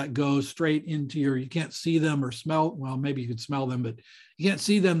that go straight into you can't see them or smell, well, maybe you could smell them, but you can't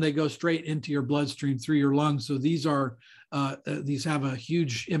see them. They go straight into your bloodstream through your lungs. So these have a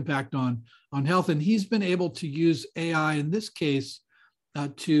huge impact on health. And he's been able to use AI in this case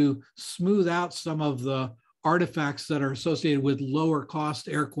to smooth out some of the artifacts that are associated with lower cost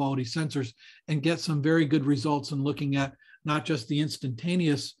air quality sensors and get some very good results in looking at not just the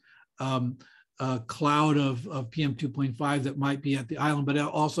instantaneous cloud of PM 2.5 that might be at the island, but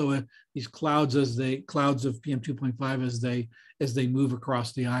also these clouds of PM 2.5 as they move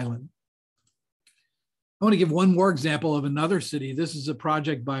across the island. I want to give one more example of another city. This is a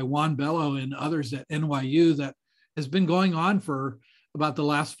project by Juan Bello and others at NYU that has been going on for about the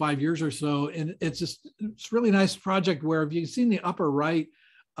last 5 years or so. And it's a really nice project where, if you see in the upper right,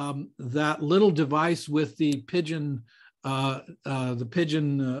 that little device with the pigeon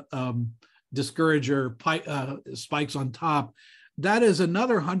discourager spikes on top, that is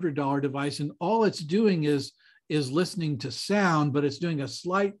another $100 device. And all it's doing is listening to sound, but it's doing a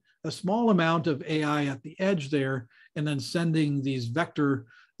small amount of AI at the edge there, and then sending these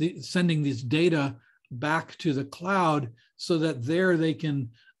data back to the cloud so that there they can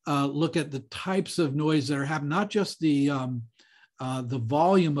look at the types of noise that are happening, not just the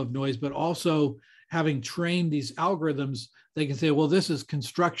volume of noise, but also having trained these algorithms, they can say, well, this is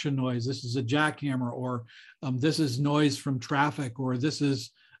construction noise, this is a jackhammer, or this is noise from traffic, or this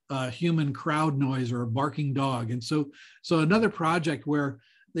is human crowd noise or a barking dog. And so another project where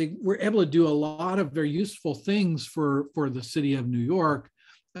they were able to do a lot of very useful things for the city of New York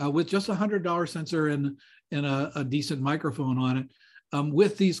with just a $100 sensor and a decent microphone on it.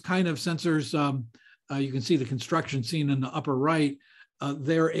 With these kind of sensors, you can see the construction scene in the upper right.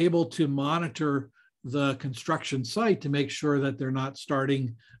 They're able to monitor the construction site to make sure that they're not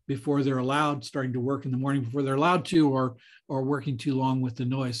starting before they're allowed, starting to work in the morning before they're allowed to, or working too long with the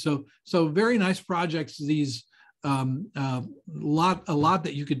noise. So very nice projects. These a lot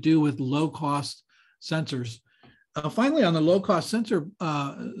that you could do with low cost sensors. Finally, on the low cost sensor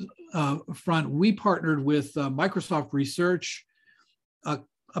front, we partnered with Microsoft Research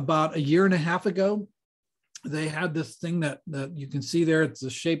about 1.5 years ago. They had this thing that you can see there. It's the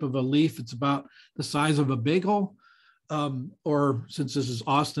shape of a leaf. It's about the size of a bagel, or since this is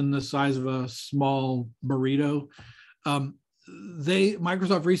Austin, the size of a small burrito.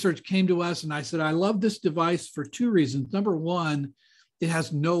 Microsoft Research came to us, and I said, I love this device for 2 reasons. Number one, it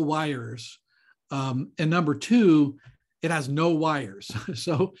has no wires. And number 2, it has no wires.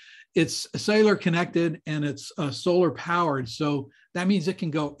 So it's cellular connected and it's solar powered. So that means it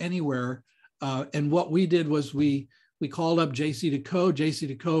can go anywhere. And what we did was we called up JC2Co.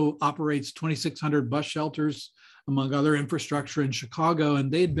 JC2Co operates 2,600 bus shelters, among other infrastructure in Chicago.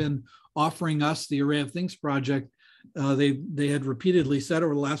 And they'd been offering us the Array of Things project. They had repeatedly said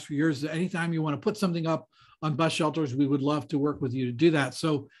over the last few years that anytime you want to put something up on bus shelters, we would love to work with you to do that.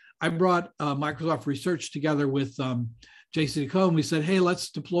 So I brought Microsoft Research together with JC2Co, and we said, hey, let's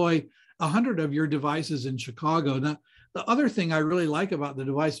deploy 100 of your devices in Chicago. Now, the other thing I really like about the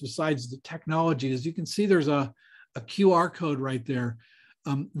device, besides the technology, is you can see there's a QR code right there.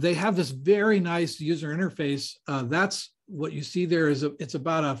 They have this very nice user interface. That's what you see there is it's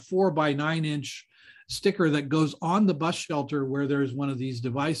about a 4 by 9 inch sticker that goes on the bus shelter where there's one of these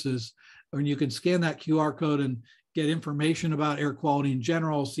devices, and you can scan that QR code and get information about air quality in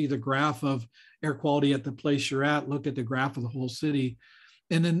general, see the graph of air quality at the place you're at, look at the graph of the whole city.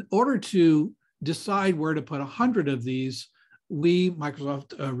 And in order to decide where to put 100 of these, we,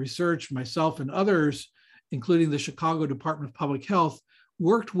 Microsoft Research, myself and others, including the Chicago Department of Public Health,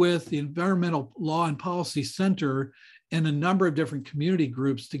 worked with the Environmental Law and Policy Center and a number of different community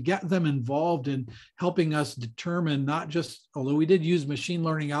groups to get them involved in helping us determine not just, although we did use machine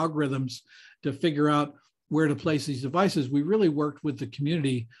learning algorithms to figure out where to place these devices, we really worked with the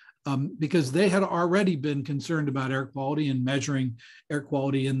community because they had already been concerned about air quality and measuring air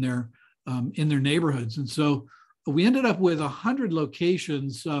quality in their neighborhoods. And so we ended up with 100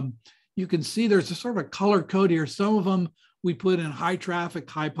 locations. You can see there's a sort of a color code here. Some of them we put in high traffic,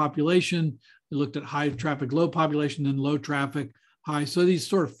 high population. We looked at high traffic, low population, and low traffic, high. So these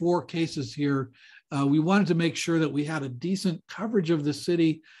sort of 4 cases here. We wanted to make sure that we had a decent coverage of the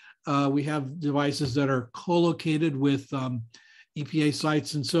city. We have devices that are co-located with EPA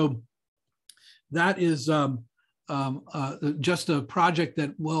sites. And so that is just a project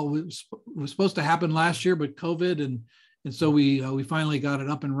that, well, was supposed to happen last year, but COVID, and so we finally got it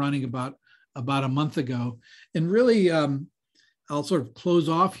up and running about a month ago. And really, I'll sort of close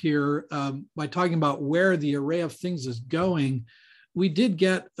off here by talking about where the Array of Things is going. We did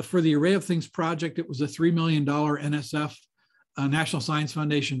get, for the Array of Things project, it was a $3 million NSF, National Science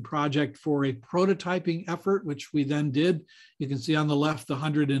Foundation project for a prototyping effort, which we then did. You can see on the left, the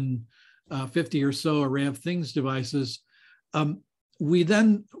 150 or so Array of Things devices. We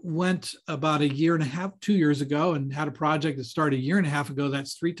then went about 1.5 years, 2 years ago, and had a project that started 1.5 years ago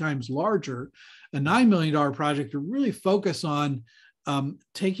that's 3 times larger, a $9 million project to really focus on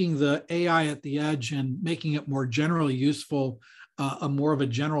taking the AI at the edge and making it more generally useful, a more of a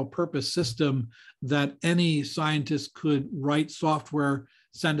general purpose system that any scientist could write software,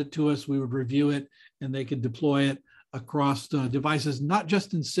 send it to us, we would review it, and they could deploy it across devices, not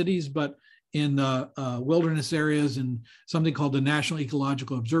just in cities, but in wilderness areas, and something called the National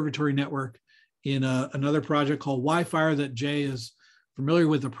Ecological Observatory Network, in another project called Wi-Fi that Jay is familiar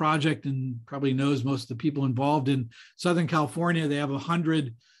with the project and probably knows most of the people involved. In Southern California, they have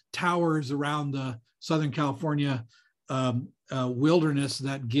 100 towers around the Southern California wilderness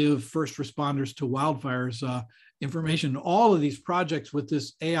that give first responders to wildfires information. All of these projects with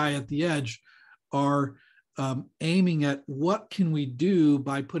this AI at the edge are aiming at what can we do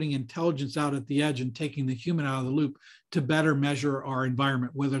by putting intelligence out at the edge and taking the human out of the loop to better measure our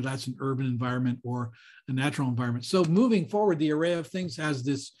environment, whether that's an urban environment or a natural environment. So moving forward, the Array of Things has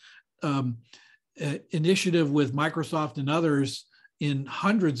this initiative with Microsoft and others in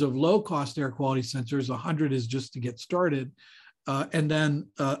hundreds of low-cost air quality sensors. 100 is just to get started. And then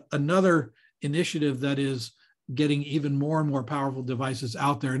another initiative that is getting even more and more powerful devices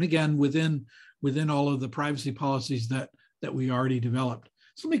out there. And again, within all of the privacy policies that we already developed.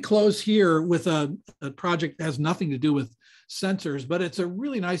 So let me close here with a project that has nothing to do with sensors, but it's a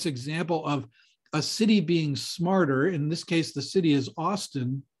really nice example of a city being smarter. In this case, the city is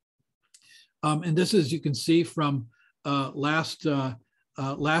Austin. And this is, you can see from last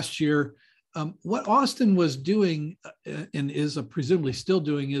year, what Austin was doing and is presumably still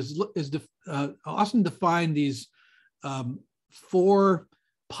doing is Austin defined these 4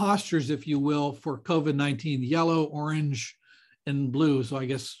 postures, if you will, for COVID-19: yellow, orange, and blue. So I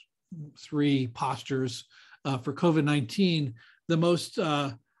guess 3 postures for COVID-19. The most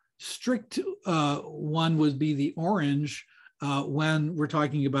strict one would be the orange when we're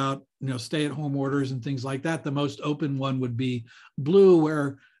talking about stay-at-home orders and things like that. The most open one would be blue,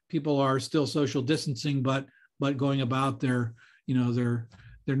 where people are still social distancing, but going about their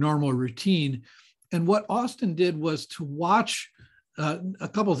normal routine. And what Austin did was to watch a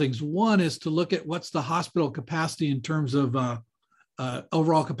couple of things. One is to look at what's the hospital capacity in terms of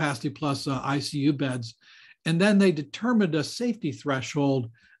overall capacity plus ICU beds. And then they determined a safety threshold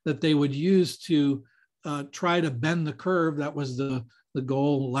that they would use to try to bend the curve. That was the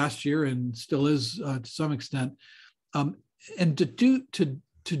goal last year and still is to some extent. And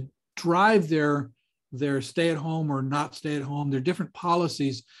to drive their stay-at-home or not stay-at-home, their different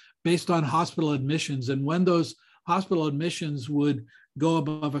policies based on hospital admissions. And when those hospital admissions would go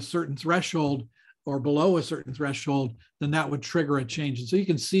above a certain threshold or below a certain threshold, then that would trigger a change. And so you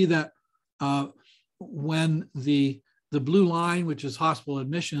can see that when the blue line, which is hospital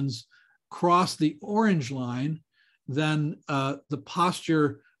admissions, crossed the orange line, then the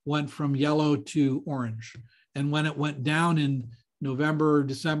posture went from yellow to orange. And when it went down in November or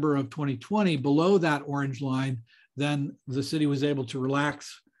December of 2020, below that orange line, Then the city was able to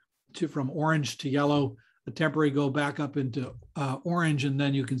relax from orange to yellow, a temporary go back up into orange, and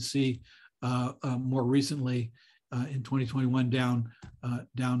then you can see more recently in 2021 down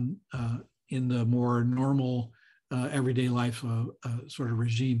in the more normal everyday life sort of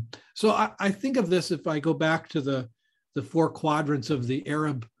regime. So I think of this, if I go back to the four quadrants of the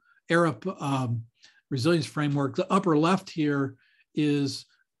Arab resilience framework, the upper left here is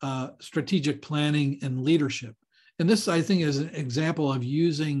strategic planning and leadership. And this, I think, is an example of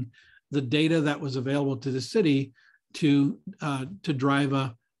using the data that was available to the city to drive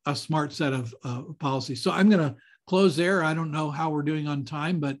a smart set of policies. So I'm going to close there. I don't know how we're doing on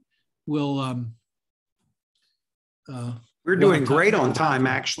time, but we're doing great on time,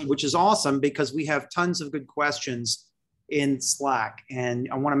 actually, which is awesome because we have tons of good questions in Slack, and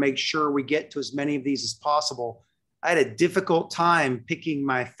I want to make sure we get to as many of these as possible. I had a difficult time picking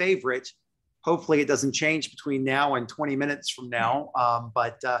my favorite. Hopefully it doesn't change between now and 20 minutes from now,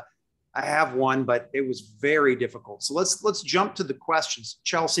 but I have one, but it was very difficult. So let's jump to the questions.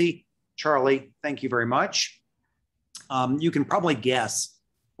 Chelsea, Charlie, thank you very much. You can probably guess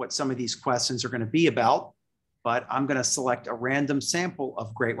what some of these questions are going to be about, but I'm going to select a random sample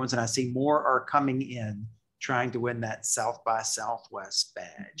of great ones, and I see more are coming in trying to win that South by Southwest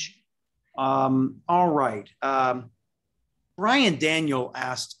badge. All right. Brian Daniel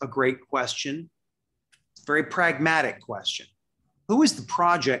asked a great question, very pragmatic question. Who is the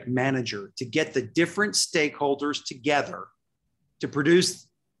project manager to get the different stakeholders together to produce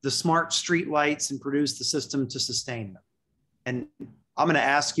the smart streetlights and produce the system to sustain them? And I'm going to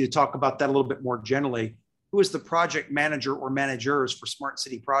ask you to talk about that a little bit more generally. Who is the project manager or managers for smart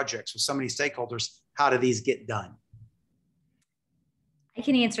city projects with so many stakeholders? How do these get done? I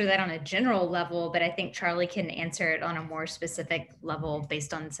can answer that on a general level, but I think Charlie can answer it on a more specific level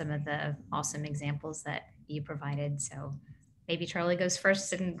based on some of the awesome examples that you provided. So maybe Charlie goes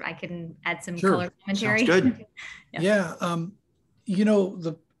first and I can add some color commentary. Sounds good. Yeah. You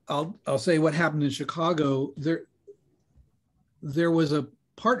know, I'll say what happened in Chicago. There was a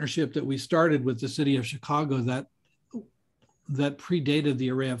partnership that we started with the city of Chicago that predated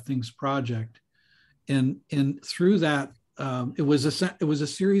the Array of Things project. And through that, it was a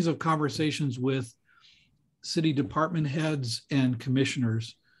series of conversations with city department heads and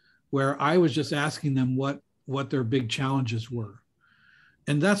commissioners, where I was just asking them what their big challenges were.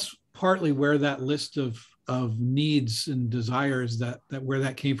 And that's partly where that list of needs and desires where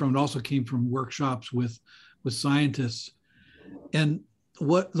that came from. It also came from workshops with scientists. And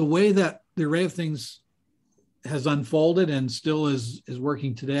the way that the Array of Things has unfolded and still is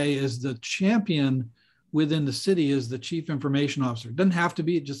working today is the champion within the city is the chief information officer. It doesn't have to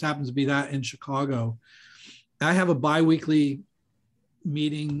be, it just happens to be that in Chicago. I have a biweekly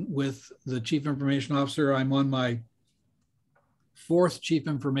meeting with the chief information officer. I'm on my fourth chief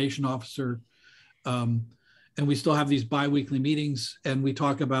information officer. And we still have these biweekly meetings, and we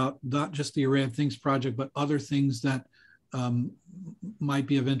talk about not just the Array of Things project, but other things that might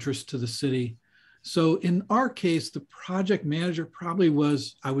be of interest to the city. So in our case, the project manager probably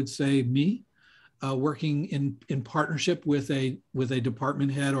was, I would say, me, working in partnership with a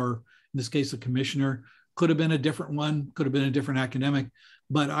department head, or in this case, a commissioner. Could have been a different one, could have been a different academic.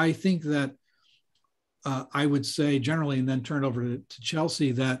 But I think that I would say generally, and then turn over to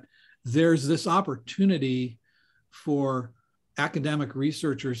Chelsea, that there's this opportunity for academic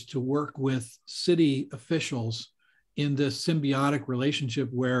researchers to work with city officials in this symbiotic relationship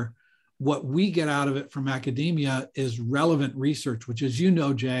where what we get out of it from academia is relevant research, which, as you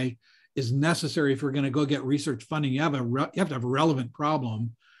know, Jay, is necessary if we're going to go get research funding. You have to have a relevant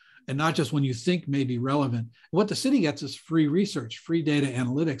problem, and not just when you think may be relevant. What the city gets is free research, free data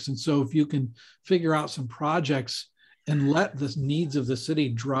analytics. And so if you can figure out some projects and let the needs of the city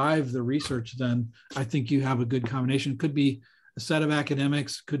drive the research, then I think you have a good combination. Could be a set of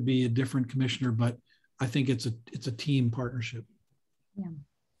academics, could be a different commissioner, but I think it's a team partnership. Yeah.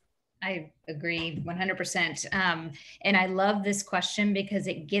 I agree 100%. And I love this question because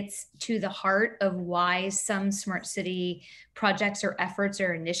it gets to the heart of why some smart city projects or efforts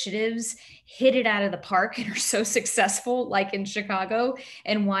or initiatives hit it out of the park and are so successful, like in Chicago,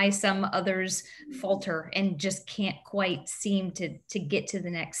 and why some others falter and just can't quite seem to get to the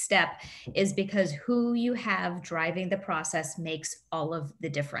next step, is because who you have driving the process makes all of the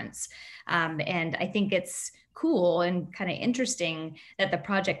difference. And I think it's cool and kind of interesting that the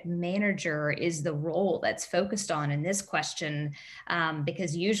project manager is the role that's focused on in this question,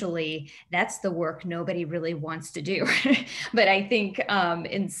 because usually that's the work nobody really wants to do. But I think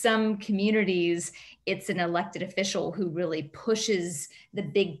in some communities, it's an elected official who really pushes the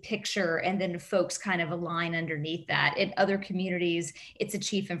big picture, and then folks kind of align underneath that. In other communities, it's a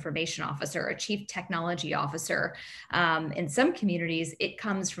chief information officer, a chief technology officer. In some communities, it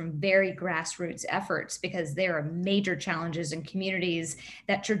comes from very grassroots efforts, because there are major challenges in communities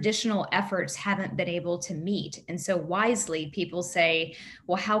that traditional efforts haven't been able to meet. And so wisely, people say,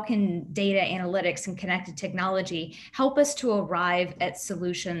 well, how can data analytics and connected technology help us to arrive at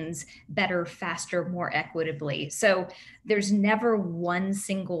solutions better, faster, more equitably? So there's never one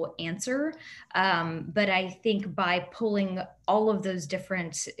single answer. But I think by pulling all of those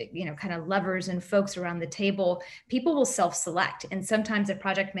different, kind of levers and folks around the table, people will self-select. And sometimes the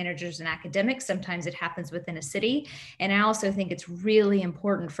project managers and academics, sometimes it happens within a city. And I also think it's really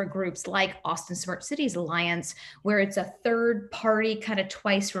important for groups like Austin Smart Cities Alliance, where it's a third party kind of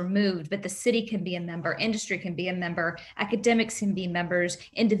twice removed, but the city can be a member, industry can be a member, academics can be members,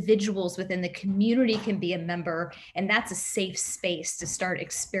 individuals within the community can be a member. And that's a safe space to start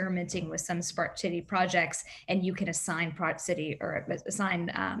experimenting with some smart city projects, and you can assign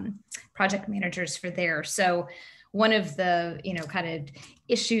project managers for there. So one of the kind of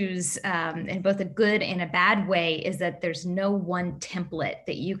issues in both a good and a bad way is that there's no one template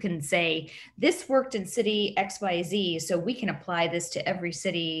that you can say, this worked in city XYZ, so we can apply this to every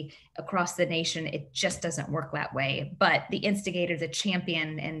city across the nation. It just doesn't work that way. But the instigator, the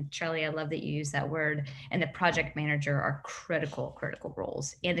champion, and Charlie, I love that you use that word, and the project manager are critical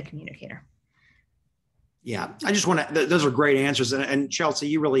roles, and the communicator. Yeah, I just want to, those are great answers. And Chelsea,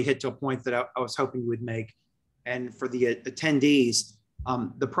 you really hit to a point that I was hoping you would make. And for the attendees,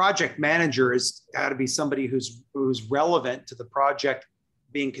 the project manager has got to be somebody who's relevant to the project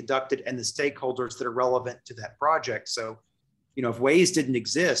being conducted and the stakeholders that are relevant to that project. So, if Waze didn't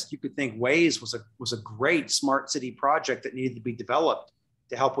exist, you could think Waze was a great smart city project that needed to be developed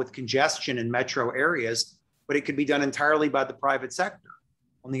to help with congestion in metro areas, but it could be done entirely by the private sector.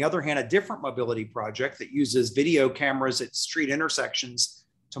 On the other hand, a different mobility project that uses video cameras at street intersections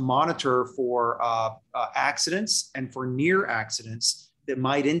to monitor for accidents and for near accidents that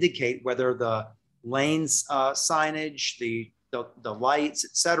might indicate whether the lanes signage, the lights,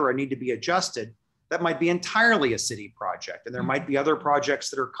 et cetera, need to be adjusted. That might be entirely a city project. And there might be other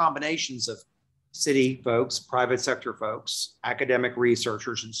projects that are combinations of city folks, private sector folks, academic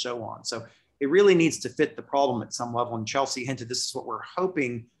researchers, and so on. So it really needs to fit the problem at some level. And Chelsea hinted, this is what we're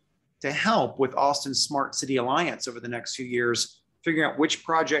hoping to help with Austin Smart City Alliance over the next few years, figuring out which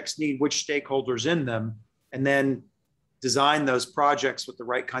projects need which stakeholders in them, and then design those projects with the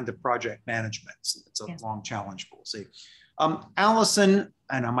right kind of project management. So it's a long challenge, but we'll see. Allison,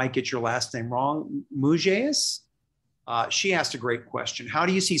 and I might get your last name wrong, Mujes, she asked a great question. How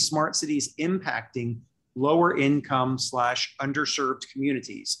do you see smart cities impacting lower income / underserved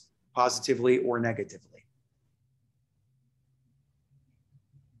communities, positively or negatively?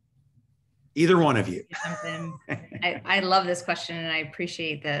 Either one of you. I love this question, and I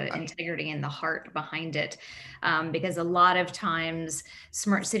appreciate the integrity and the heart behind it, because a lot of times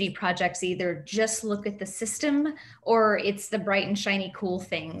smart city projects either just look at the system, or it's the bright and shiny cool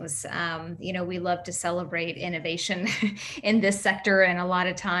things. We love to celebrate innovation in this sector, and a lot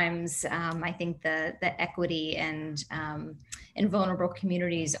of times I think the equity and vulnerable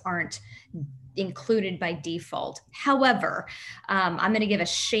communities aren't included by default. However, I'm going to give a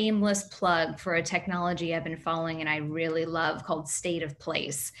shameless plug for a technology I've been following and I really love, called State of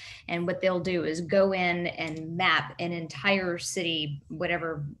Place. And what they'll do is go in and map an entire city,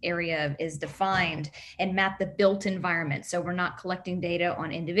 whatever area is defined, and map the built environment. So we're not collecting data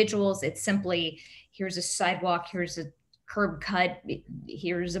on individuals. It's simply, here's a sidewalk, here's a curb cut,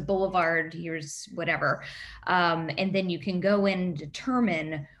 here's a boulevard, here's whatever. And then you can go in and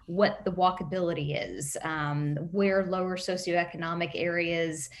determine what the walkability is, where lower socioeconomic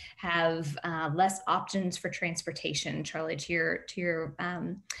areas have less options for transportation, Charlie, to your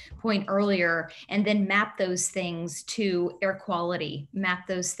point earlier, and then map those things to air quality, map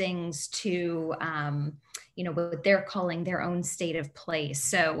those things to what they're calling their own state of place.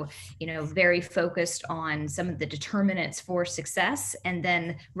 So, very focused on some of the determinants for success, and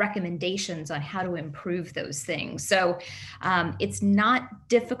then recommendations on how to improve those things. So it's not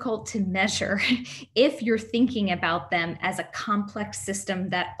difficult to measure if you're thinking about them as a complex system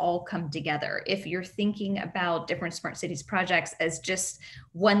that all come together. If you're thinking about different smart cities projects as just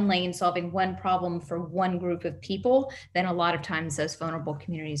one lane solving one problem for one group of people, then a lot of times those vulnerable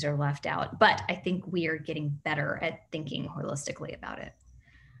communities are left out. But I think we are getting better at thinking holistically about it.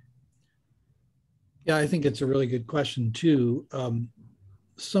 Yeah, I think it's a really good question too.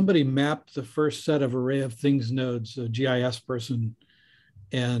 Somebody mapped the first set of array of things nodes, a GIS person,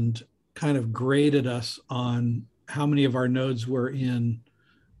 and kind of graded us on how many of our nodes were in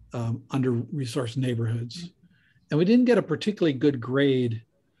under-resourced neighborhoods. And we didn't get a particularly good grade,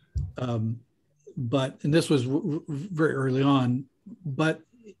 and this was very early on, but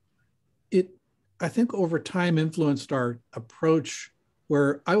it, I think over time influenced our approach,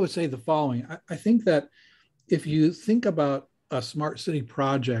 where I would say the following. I think that if you think about a smart city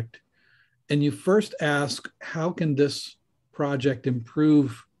project and you first ask, how can this project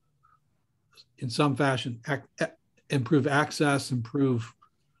improve in some fashion, improve access, improve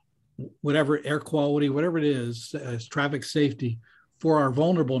whatever, air quality, whatever it is, as traffic safety for our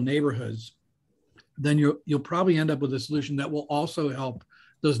vulnerable neighborhoods, then you'll probably end up with a solution that will also help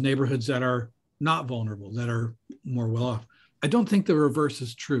those neighborhoods that are not vulnerable, that are more well off. I don't think the reverse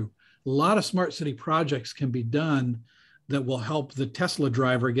is true. A lot of smart city projects can be done that will help the Tesla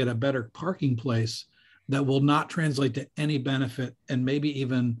driver get a better parking place that will not translate to any benefit, and maybe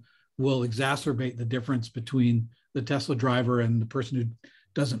even will exacerbate the difference between the Tesla driver and the person who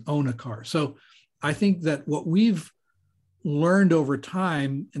doesn't own a car. So I think that what we've learned over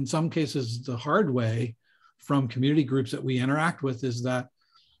time, in some cases the hard way, from community groups that we interact with, is that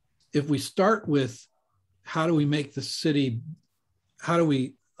if we start with how do we make the city, how do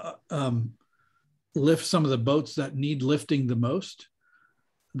we lift some of the boats that need lifting the most,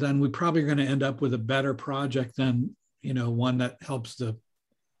 then we probably are going to end up with a better project than, you know, one that helps the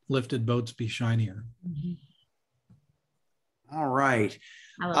lifted boats be shinier. Mm-hmm. All right.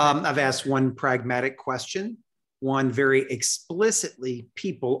 I've asked one pragmatic question, one very explicitly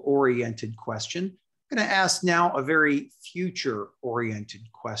people-oriented question. I'm going to ask now a very future-oriented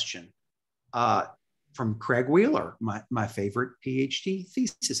question from Craig Wheeler, my favorite PhD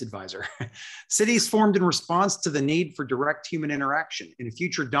thesis advisor. Cities formed in response to the need for direct human interaction. In a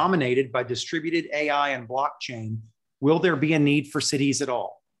future dominated by distributed AI and blockchain, will there be a need for cities at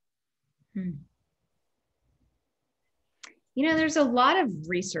all? You know, there's a lot of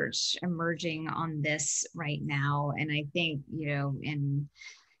research emerging on this right now. And I think, you know, in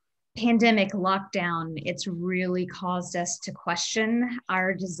pandemic lockdown, it's really caused us to question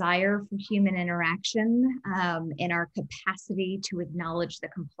our desire for human interaction and our capacity to acknowledge the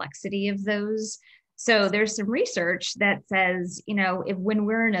complexity of those. So there's some research that says, you know, when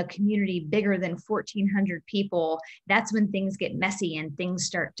we're in a community bigger than 1,400 people, that's when things get messy and things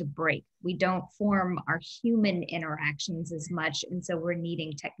start to break. We don't form our human interactions as much. And so we're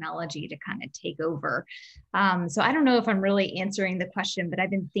needing technology to kind of take over. So I don't know if I'm really answering the question, but I've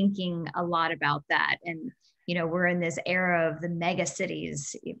been thinking a lot about that. And, you know, we're in this era of the mega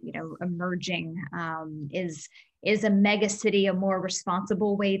cities, you know, emerging. Is a mega city a more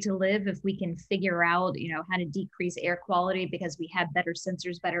responsible way to live if we can figure out, you know, how to decrease air quality because we have better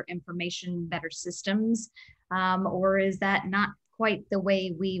sensors, better information, better systems? Or is that not quite the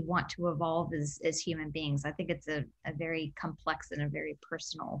way we want to evolve as human beings? I think it's a very complex and a very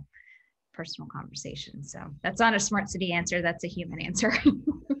personal conversation. So that's not a smart city answer. That's a human answer.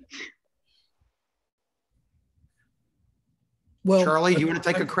 Well, Charlie, do you want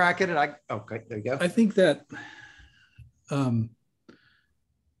to take a crack at it? Okay, there you go. I think that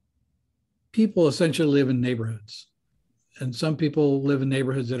people essentially live in neighborhoods, and some people live in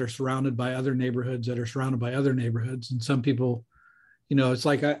neighborhoods that are surrounded by other neighborhoods that are surrounded by other neighborhoods. And some people, you know, it's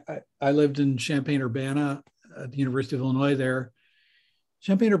like I lived in Champaign-Urbana at the University of Illinois there.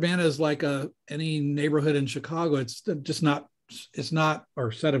 Champaign-Urbana is like any neighborhood in Chicago. It's just not,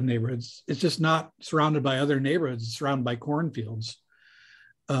 or set of neighborhoods. It's just not surrounded by other neighborhoods. It's surrounded by cornfields.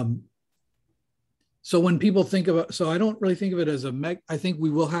 So when people think about, so I don't really think of it as I think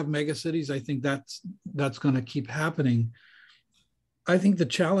we will have mega cities. I think that's going to keep happening. I think the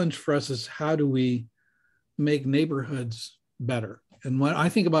challenge for us is how do we make neighborhoods better? And when I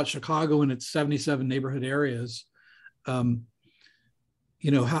think about Chicago and its 77 neighborhood areas, you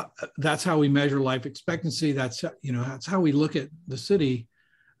know, that's how we measure life expectancy. That's, you know, that's how we look at the city.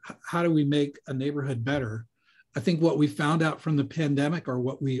 How do we make a neighborhood better? I think what we found out from the pandemic, or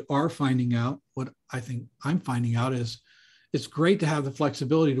what we are finding out, what I think I'm finding out, is it's great to have the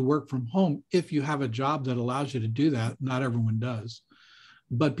flexibility to work from home if you have a job that allows you to do that. Not everyone does,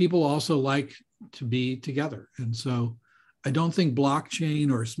 but people also like to be together. And so I don't think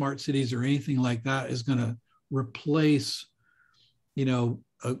blockchain or smart cities or anything like that is going to replace, you know,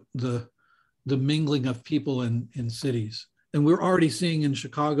 the mingling of people in cities. And we're already seeing in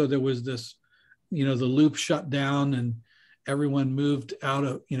Chicago, there was this, you know, the loop shut down and everyone moved out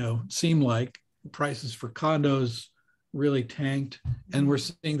of, you know, seemed like prices for condos really tanked. And we're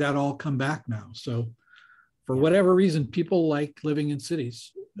seeing that all come back now. So for whatever reason, people like living in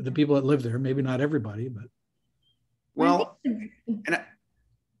cities, the people that live there, maybe not everybody, but. Well,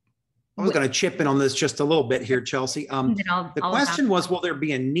 I was going to chip in on this just a little bit here, Chelsea. The question was, will there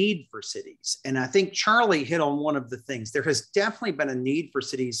be a need for cities? And I think Charlie hit on one of the things. There has definitely been a need for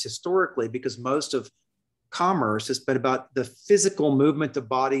cities historically because most of commerce has been about the physical movement of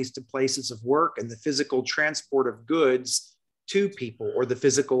bodies to places of work and the physical transport of goods to people or the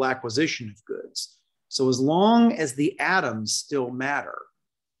physical acquisition of goods. So as long as the atoms still matter,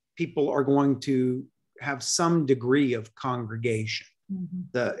 people are going to have some degree of congregation.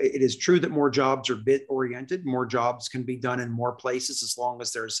 It is true that more jobs are bit oriented, more jobs can be done in more places as long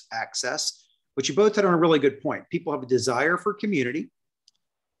as there's access, but you both hit on a really good point. People have a desire for community.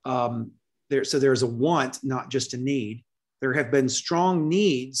 So there's a want, not just a need. There have been strong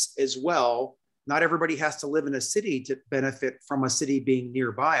needs as well. Not everybody has to live in a city to benefit from a city being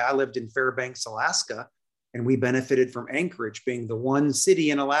nearby. I lived in Fairbanks, Alaska, and we benefited from Anchorage being the one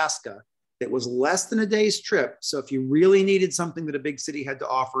city in Alaska that was less than a day's trip. So if you really needed something that a big city had to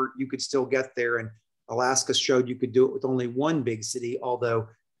offer, you could still get there. And Alaska showed you could do it with only one big city, although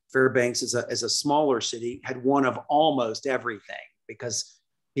Fairbanks as a smaller city had one of almost everything because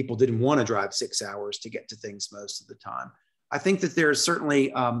people didn't want to drive 6 hours to get to things most of the time. I think that there's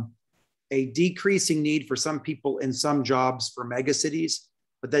certainly a decreasing need for some people in some jobs for megacities,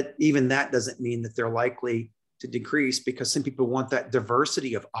 but that even that doesn't mean that they're likely to decrease because some people want that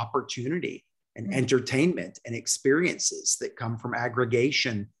diversity of opportunity and entertainment and experiences that come from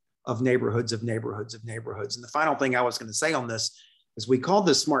aggregation of neighborhoods. And the final thing I was going to say on this is we call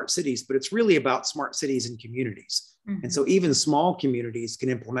this smart cities, but it's really about smart cities and communities. And so even small communities can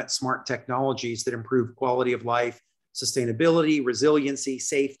implement smart technologies that improve quality of life, sustainability, resiliency,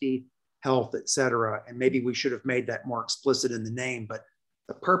 safety, health, et cetera. And maybe we should have made that more explicit in the name, but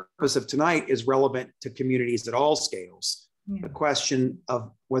the purpose of tonight is relevant to communities at all scales. The question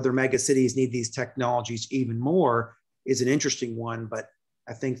of whether mega cities need these technologies even more is an interesting one, but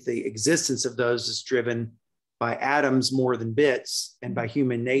I think the existence of those is driven by atoms more than bits and by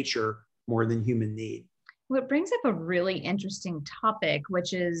human nature more than human need. Well, it brings up a really interesting topic,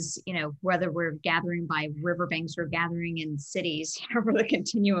 which is, whether we're gathering by riverbanks or gathering in cities, over the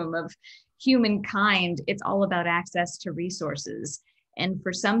continuum of humankind, it's all about access to resources. And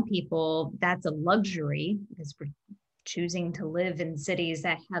for some people, that's a luxury because we're choosing to live in cities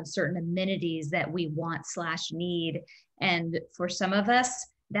that have certain amenities that we want/need. And for some of us,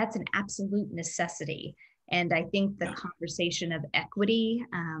 that's an absolute necessity. And I think the conversation of equity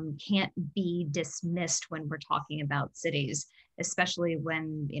can't be dismissed when we're talking about cities, especially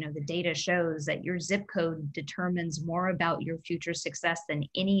when the data shows that your zip code determines more about your future success than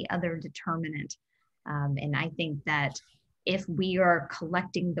any other determinant. And I think that if we are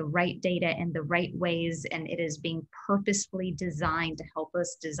collecting the right data in the right ways and it is being purposefully designed to help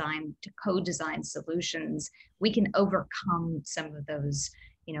us co-design solutions, we can overcome some of those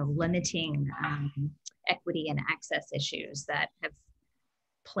limiting equity and access issues that have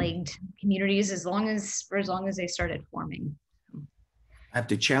plagued communities for as long as they started forming. I have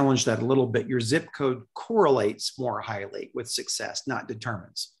to challenge that a little bit. Your zip code correlates more highly with success, not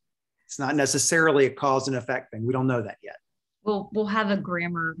determines. It's not necessarily a cause and effect thing. We don't know that yet. We'll have a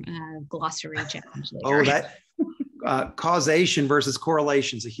grammar glossary challenge later. Oh, that causation versus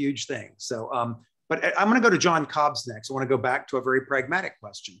correlation is a huge thing. So, but I'm going to go to John Cobbs next. I want to go back to a very pragmatic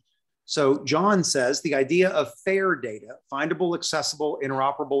question. So John says the idea of fair data, findable, accessible,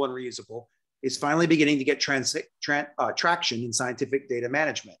 interoperable, and reusable, is finally beginning to get traction in scientific data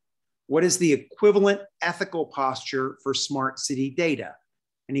management. What is the equivalent ethical posture for smart city data?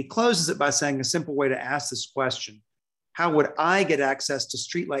 And he closes it by saying a simple way to ask this question: how would I get access to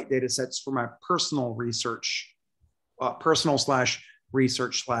streetlight data sets for my personal research,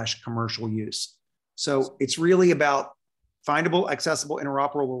 personal/research/commercial use? So it's really about findable, accessible,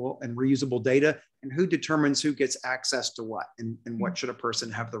 interoperable, and reusable data, and who determines who gets access to what, and what should a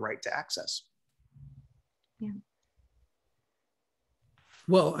person have the right to access? Yeah.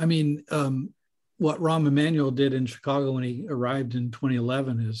 Well, I mean, what Rahm Emanuel did in Chicago when he arrived in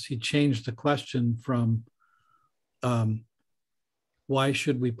 2011 is he changed the question from why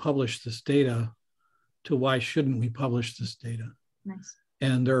should we publish this data to why shouldn't we publish this data? Nice.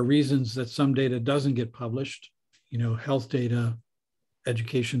 And there are reasons that some data doesn't get published, health data,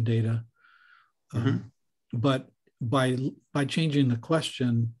 education data. But by changing the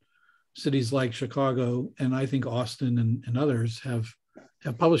question, cities like Chicago and I think Austin and others have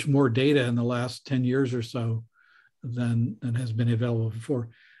published more data in the last 10 years or so than has been available before.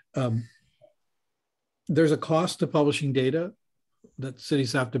 There's a cost to publishing data that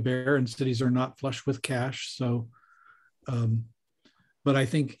cities have to bear, and cities are not flush with cash. So, but I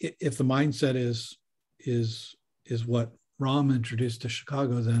think if the mindset is what ROM introduced to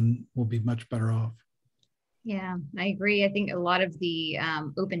Chicago, then we'll be much better off. Yeah, I agree. I think a lot of the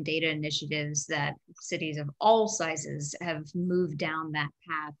open data initiatives that cities of all sizes have moved down that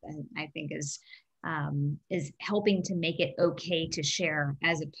path, and I think is helping to make it okay to share,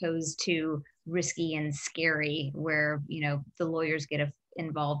 as opposed to risky and scary, where the lawyers get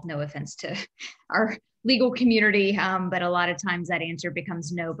involved. No offense to our legal community, but a lot of times that answer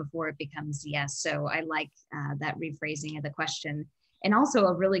becomes no before it becomes yes. So I like that rephrasing of the question. And also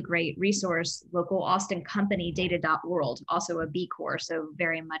a really great resource, local Austin company, data.world, also a B Corp, so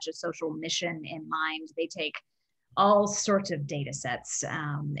very much a social mission in mind. They take all sorts of data sets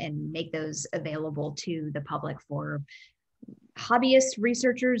and make those available to the public for hobbyists,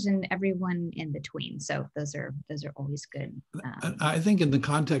 researchers, and everyone in between. So those are always good. I think in the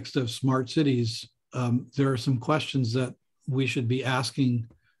context of smart cities, there are some questions that we should be asking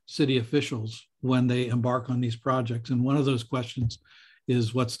city officials when they embark on these projects. And one of those questions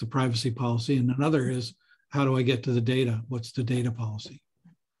is, what's the privacy policy? And another is, how do I get to the data? What's the data policy?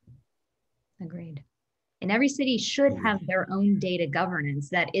 Agreed. And every city should have their own data governance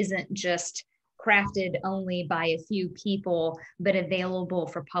that isn't just crafted only by a few people, but available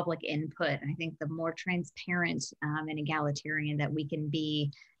for public input. I think the more transparent and egalitarian that we can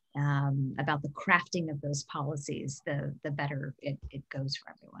be about the crafting of those policies, the better it goes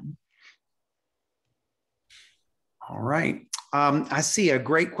for everyone. All right. I see a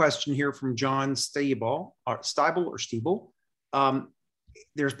great question here from John Stiebel.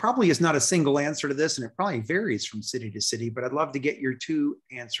 There's probably is not a single answer to this, and it probably varies from city to city, but I'd love to get your two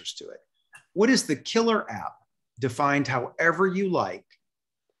answers to it. What is the killer app, defined however you like,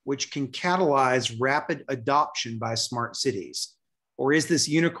 which can catalyze rapid adoption by smart cities? Or is this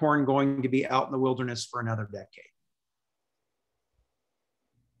unicorn going to be out in the wilderness for another decade?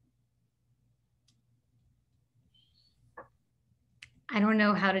 I don't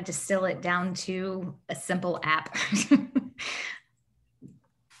know how to distill it down to a simple app.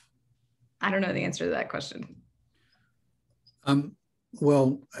 I don't know the answer to that question.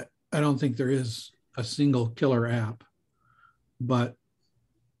 Well, I don't think there is a single killer app, but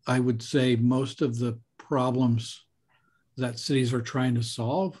I would say most of the problems that cities are trying to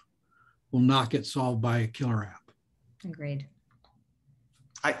solve will not get solved by a killer app. Agreed.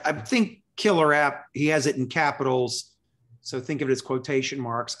 I think killer app, he has it in capitals, so think of it as quotation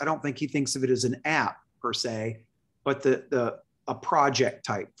marks. I don't think he thinks of it as an app per se, but a project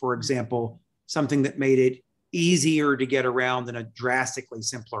type. For example, something that made it easier to get around in a drastically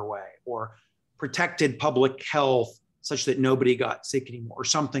simpler way, or protected public health such that nobody got sick anymore, or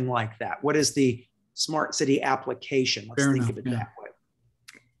something like that. What is the smart city application? Let's think of it that way.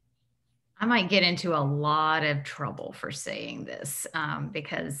 I might get into a lot of trouble for saying this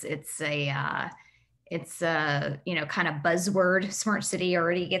because it's a kind of buzzword. Smart city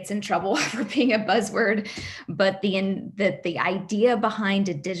already gets in trouble for being a buzzword, but the idea behind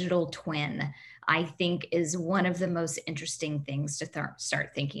a digital twin, I think, is one of the most interesting things to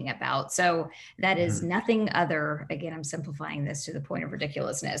start thinking about. So that is nothing other, again, I'm simplifying this to the point of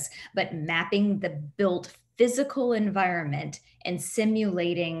ridiculousness, but mapping the built physical environment and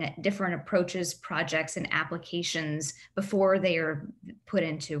simulating different approaches, projects, and applications before they are put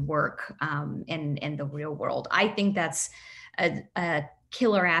into work in the real world. I think that's a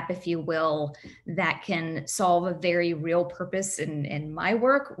killer app, if you will, that can solve a very real purpose in my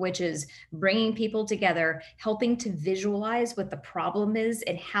work, which is bringing people together, helping to visualize what the problem is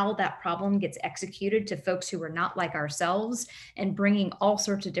and how that problem gets executed to folks who are not like ourselves, and bringing all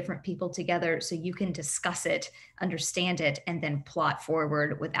sorts of different people together so you can discuss it, understand it, and then plot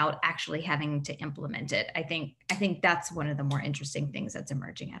forward without actually having to implement it. I think that's one of the more interesting things that's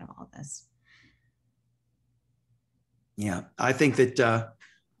emerging out of all of this. Yeah, I think that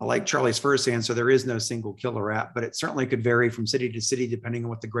I like Charlie's first answer. There is no single killer app, but it certainly could vary from city to city depending on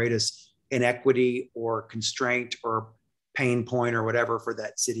what the greatest inequity or constraint or pain point or whatever for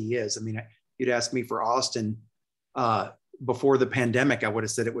that city is. I mean, you'd ask me for Austin before the pandemic, I would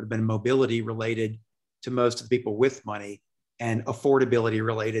have said it would have been mobility related to most of the people with money and affordability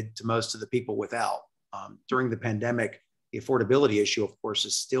related to most of the people without. During the pandemic, the affordability issue, of course,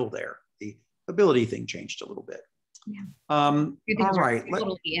 is still there. The ability thing changed a little bit. Yeah. All right.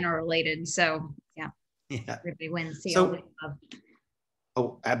 Totally interrelated. So yeah. Everybody wins.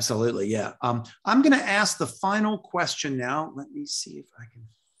 Oh, absolutely. Yeah. I'm going to ask the final question now. Let me see if I can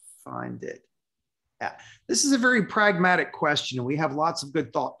find it. Yeah. This is a very pragmatic question, and we have lots of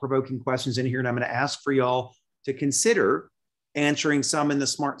good thought-provoking questions in here, and I'm going to ask for y'all to consider answering some in the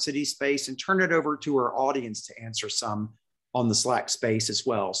smart city space and turn it over to our audience to answer some on the Slack space as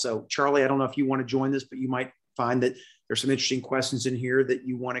well. So Charlie, I don't know if you want to join this, but you might find that There's some interesting questions in here that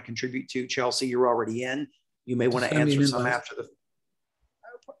you want to contribute to. Chelsea, you're already in. You may want to answer some after the.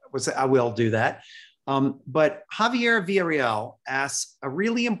 I will do that. But Javier Villarreal asks a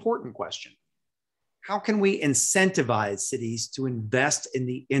really important question. How can we incentivize cities to invest in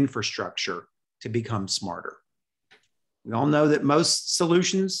the infrastructure to become smarter? We all know that most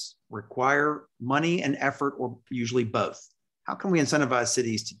solutions require money and effort, or usually both. How can we incentivize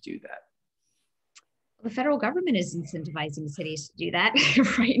cities to do that? The federal government is incentivizing cities to do that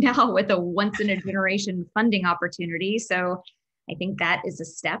right now with a once-in-a-generation funding opportunity. So I think that is a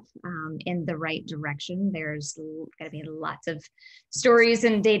step in the right direction. There's going to be lots of stories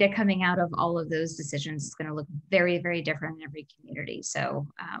and data coming out of all of those decisions. It's going to look very, very different in every community. So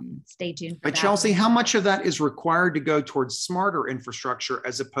stay tuned for But that. Chelsea, how much of that is required to go towards smarter infrastructure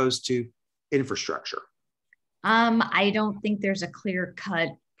as opposed to infrastructure? I don't think there's a clear-cut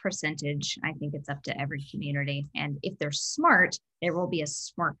percentage. I think it's up to every community. And if they're smart, there will be a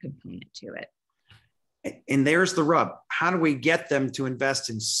smart component to it. And there's the rub. How do we get them to invest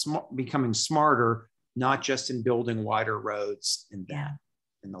in becoming smarter, not just in building wider roads and that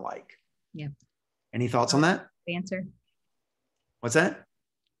and the like? Yeah. Any thoughts on that? Answer. What's that?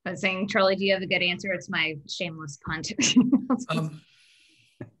 I was saying, Charlie, do you have a good answer? It's my shameless punt.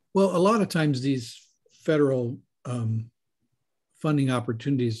 Well, a lot of times these federal funding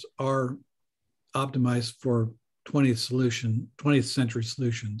opportunities are optimized for 20th century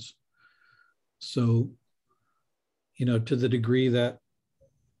solutions. So, to the degree that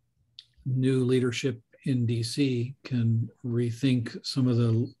new leadership in DC can rethink some of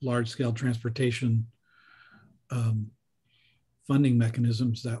the large-scale transportation funding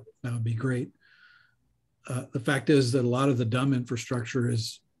mechanisms, that would be great. The fact is that a lot of the dumb infrastructure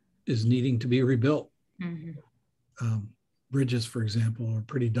is needing to be rebuilt. Mm-hmm. Bridges, for example, are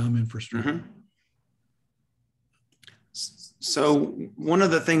pretty dumb infrastructure. Mm-hmm. So one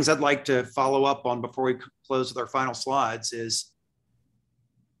of the things I'd like to follow up on before we close with our final slides is,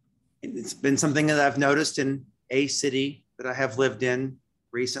 it's been something that I've noticed in a city that I have lived in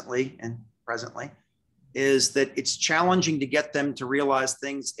recently and presently, is that it's challenging to get them to realize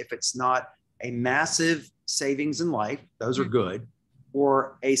things if it's not a massive savings in life, those are good,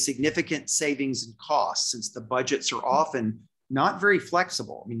 or a significant savings in costs, since the budgets are often not very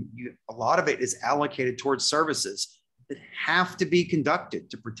flexible. I mean, a lot of it is allocated towards services that have to be conducted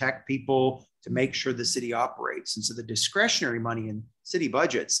to protect people, to make sure the city operates. And so the discretionary money in city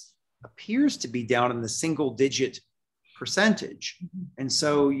budgets appears to be down in the single-digit percentage. And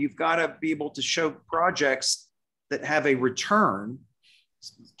so you've got to be able to show projects that have a return,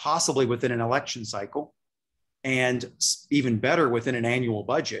 possibly within an election cycle, and even better within an annual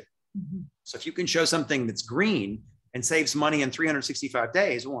budget. So if you can show something that's green and saves money in 365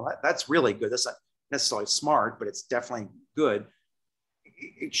 days, well, that's really good. That's not necessarily smart, but it's definitely good.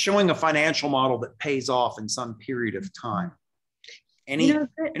 It's showing a financial model that pays off in some period of time.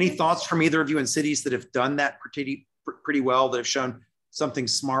 Any thoughts from either of you in cities that have done that pretty well, that have shown something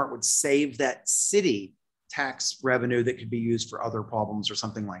smart would save that city tax revenue that could be used for other problems or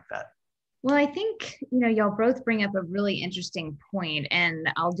something like that? Well, I think, y'all both bring up a really interesting point, and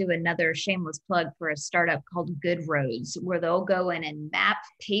I'll do another shameless plug for a startup called Good Roads, where they'll go in and map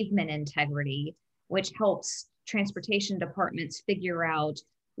pavement integrity, which helps transportation departments figure out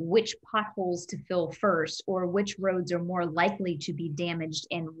which potholes to fill first, or which roads are more likely to be damaged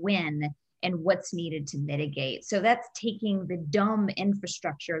and when, and what's needed to mitigate. So that's taking the dumb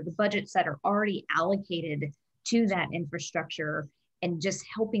infrastructure, the budgets that are already allocated to that infrastructure, and just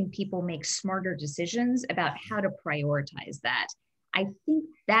helping people make smarter decisions about how to prioritize that. I think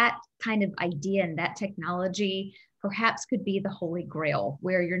that kind of idea and that technology perhaps could be the holy grail,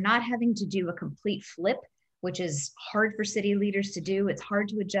 where you're not having to do a complete flip, which is hard for city leaders to do. It's hard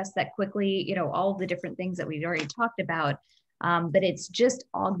to adjust that quickly, all the different things that we've already talked about, but it's just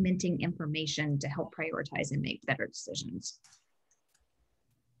augmenting information to help prioritize and make better decisions.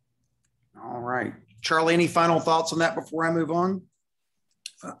 All right. Charlie, any final thoughts on that before I move on?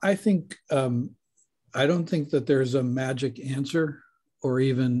 I think, I don't think that there's a magic answer or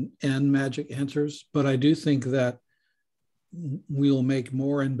even n magic answers, but I do think that we'll make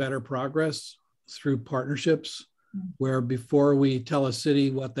more and better progress through partnerships, where before we tell a city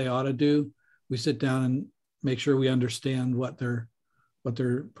what they ought to do, we sit down and make sure we understand what their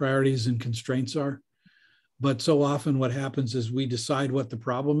priorities and constraints are. But so often what happens is we decide what the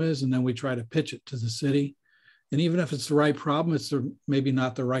problem is, and then we try to pitch it to the city. And even if it's the right problem, it's maybe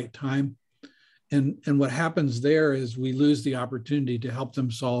not the right time. And what happens there is we lose the opportunity to help them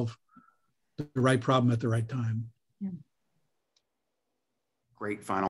solve the right problem at the right time. Great final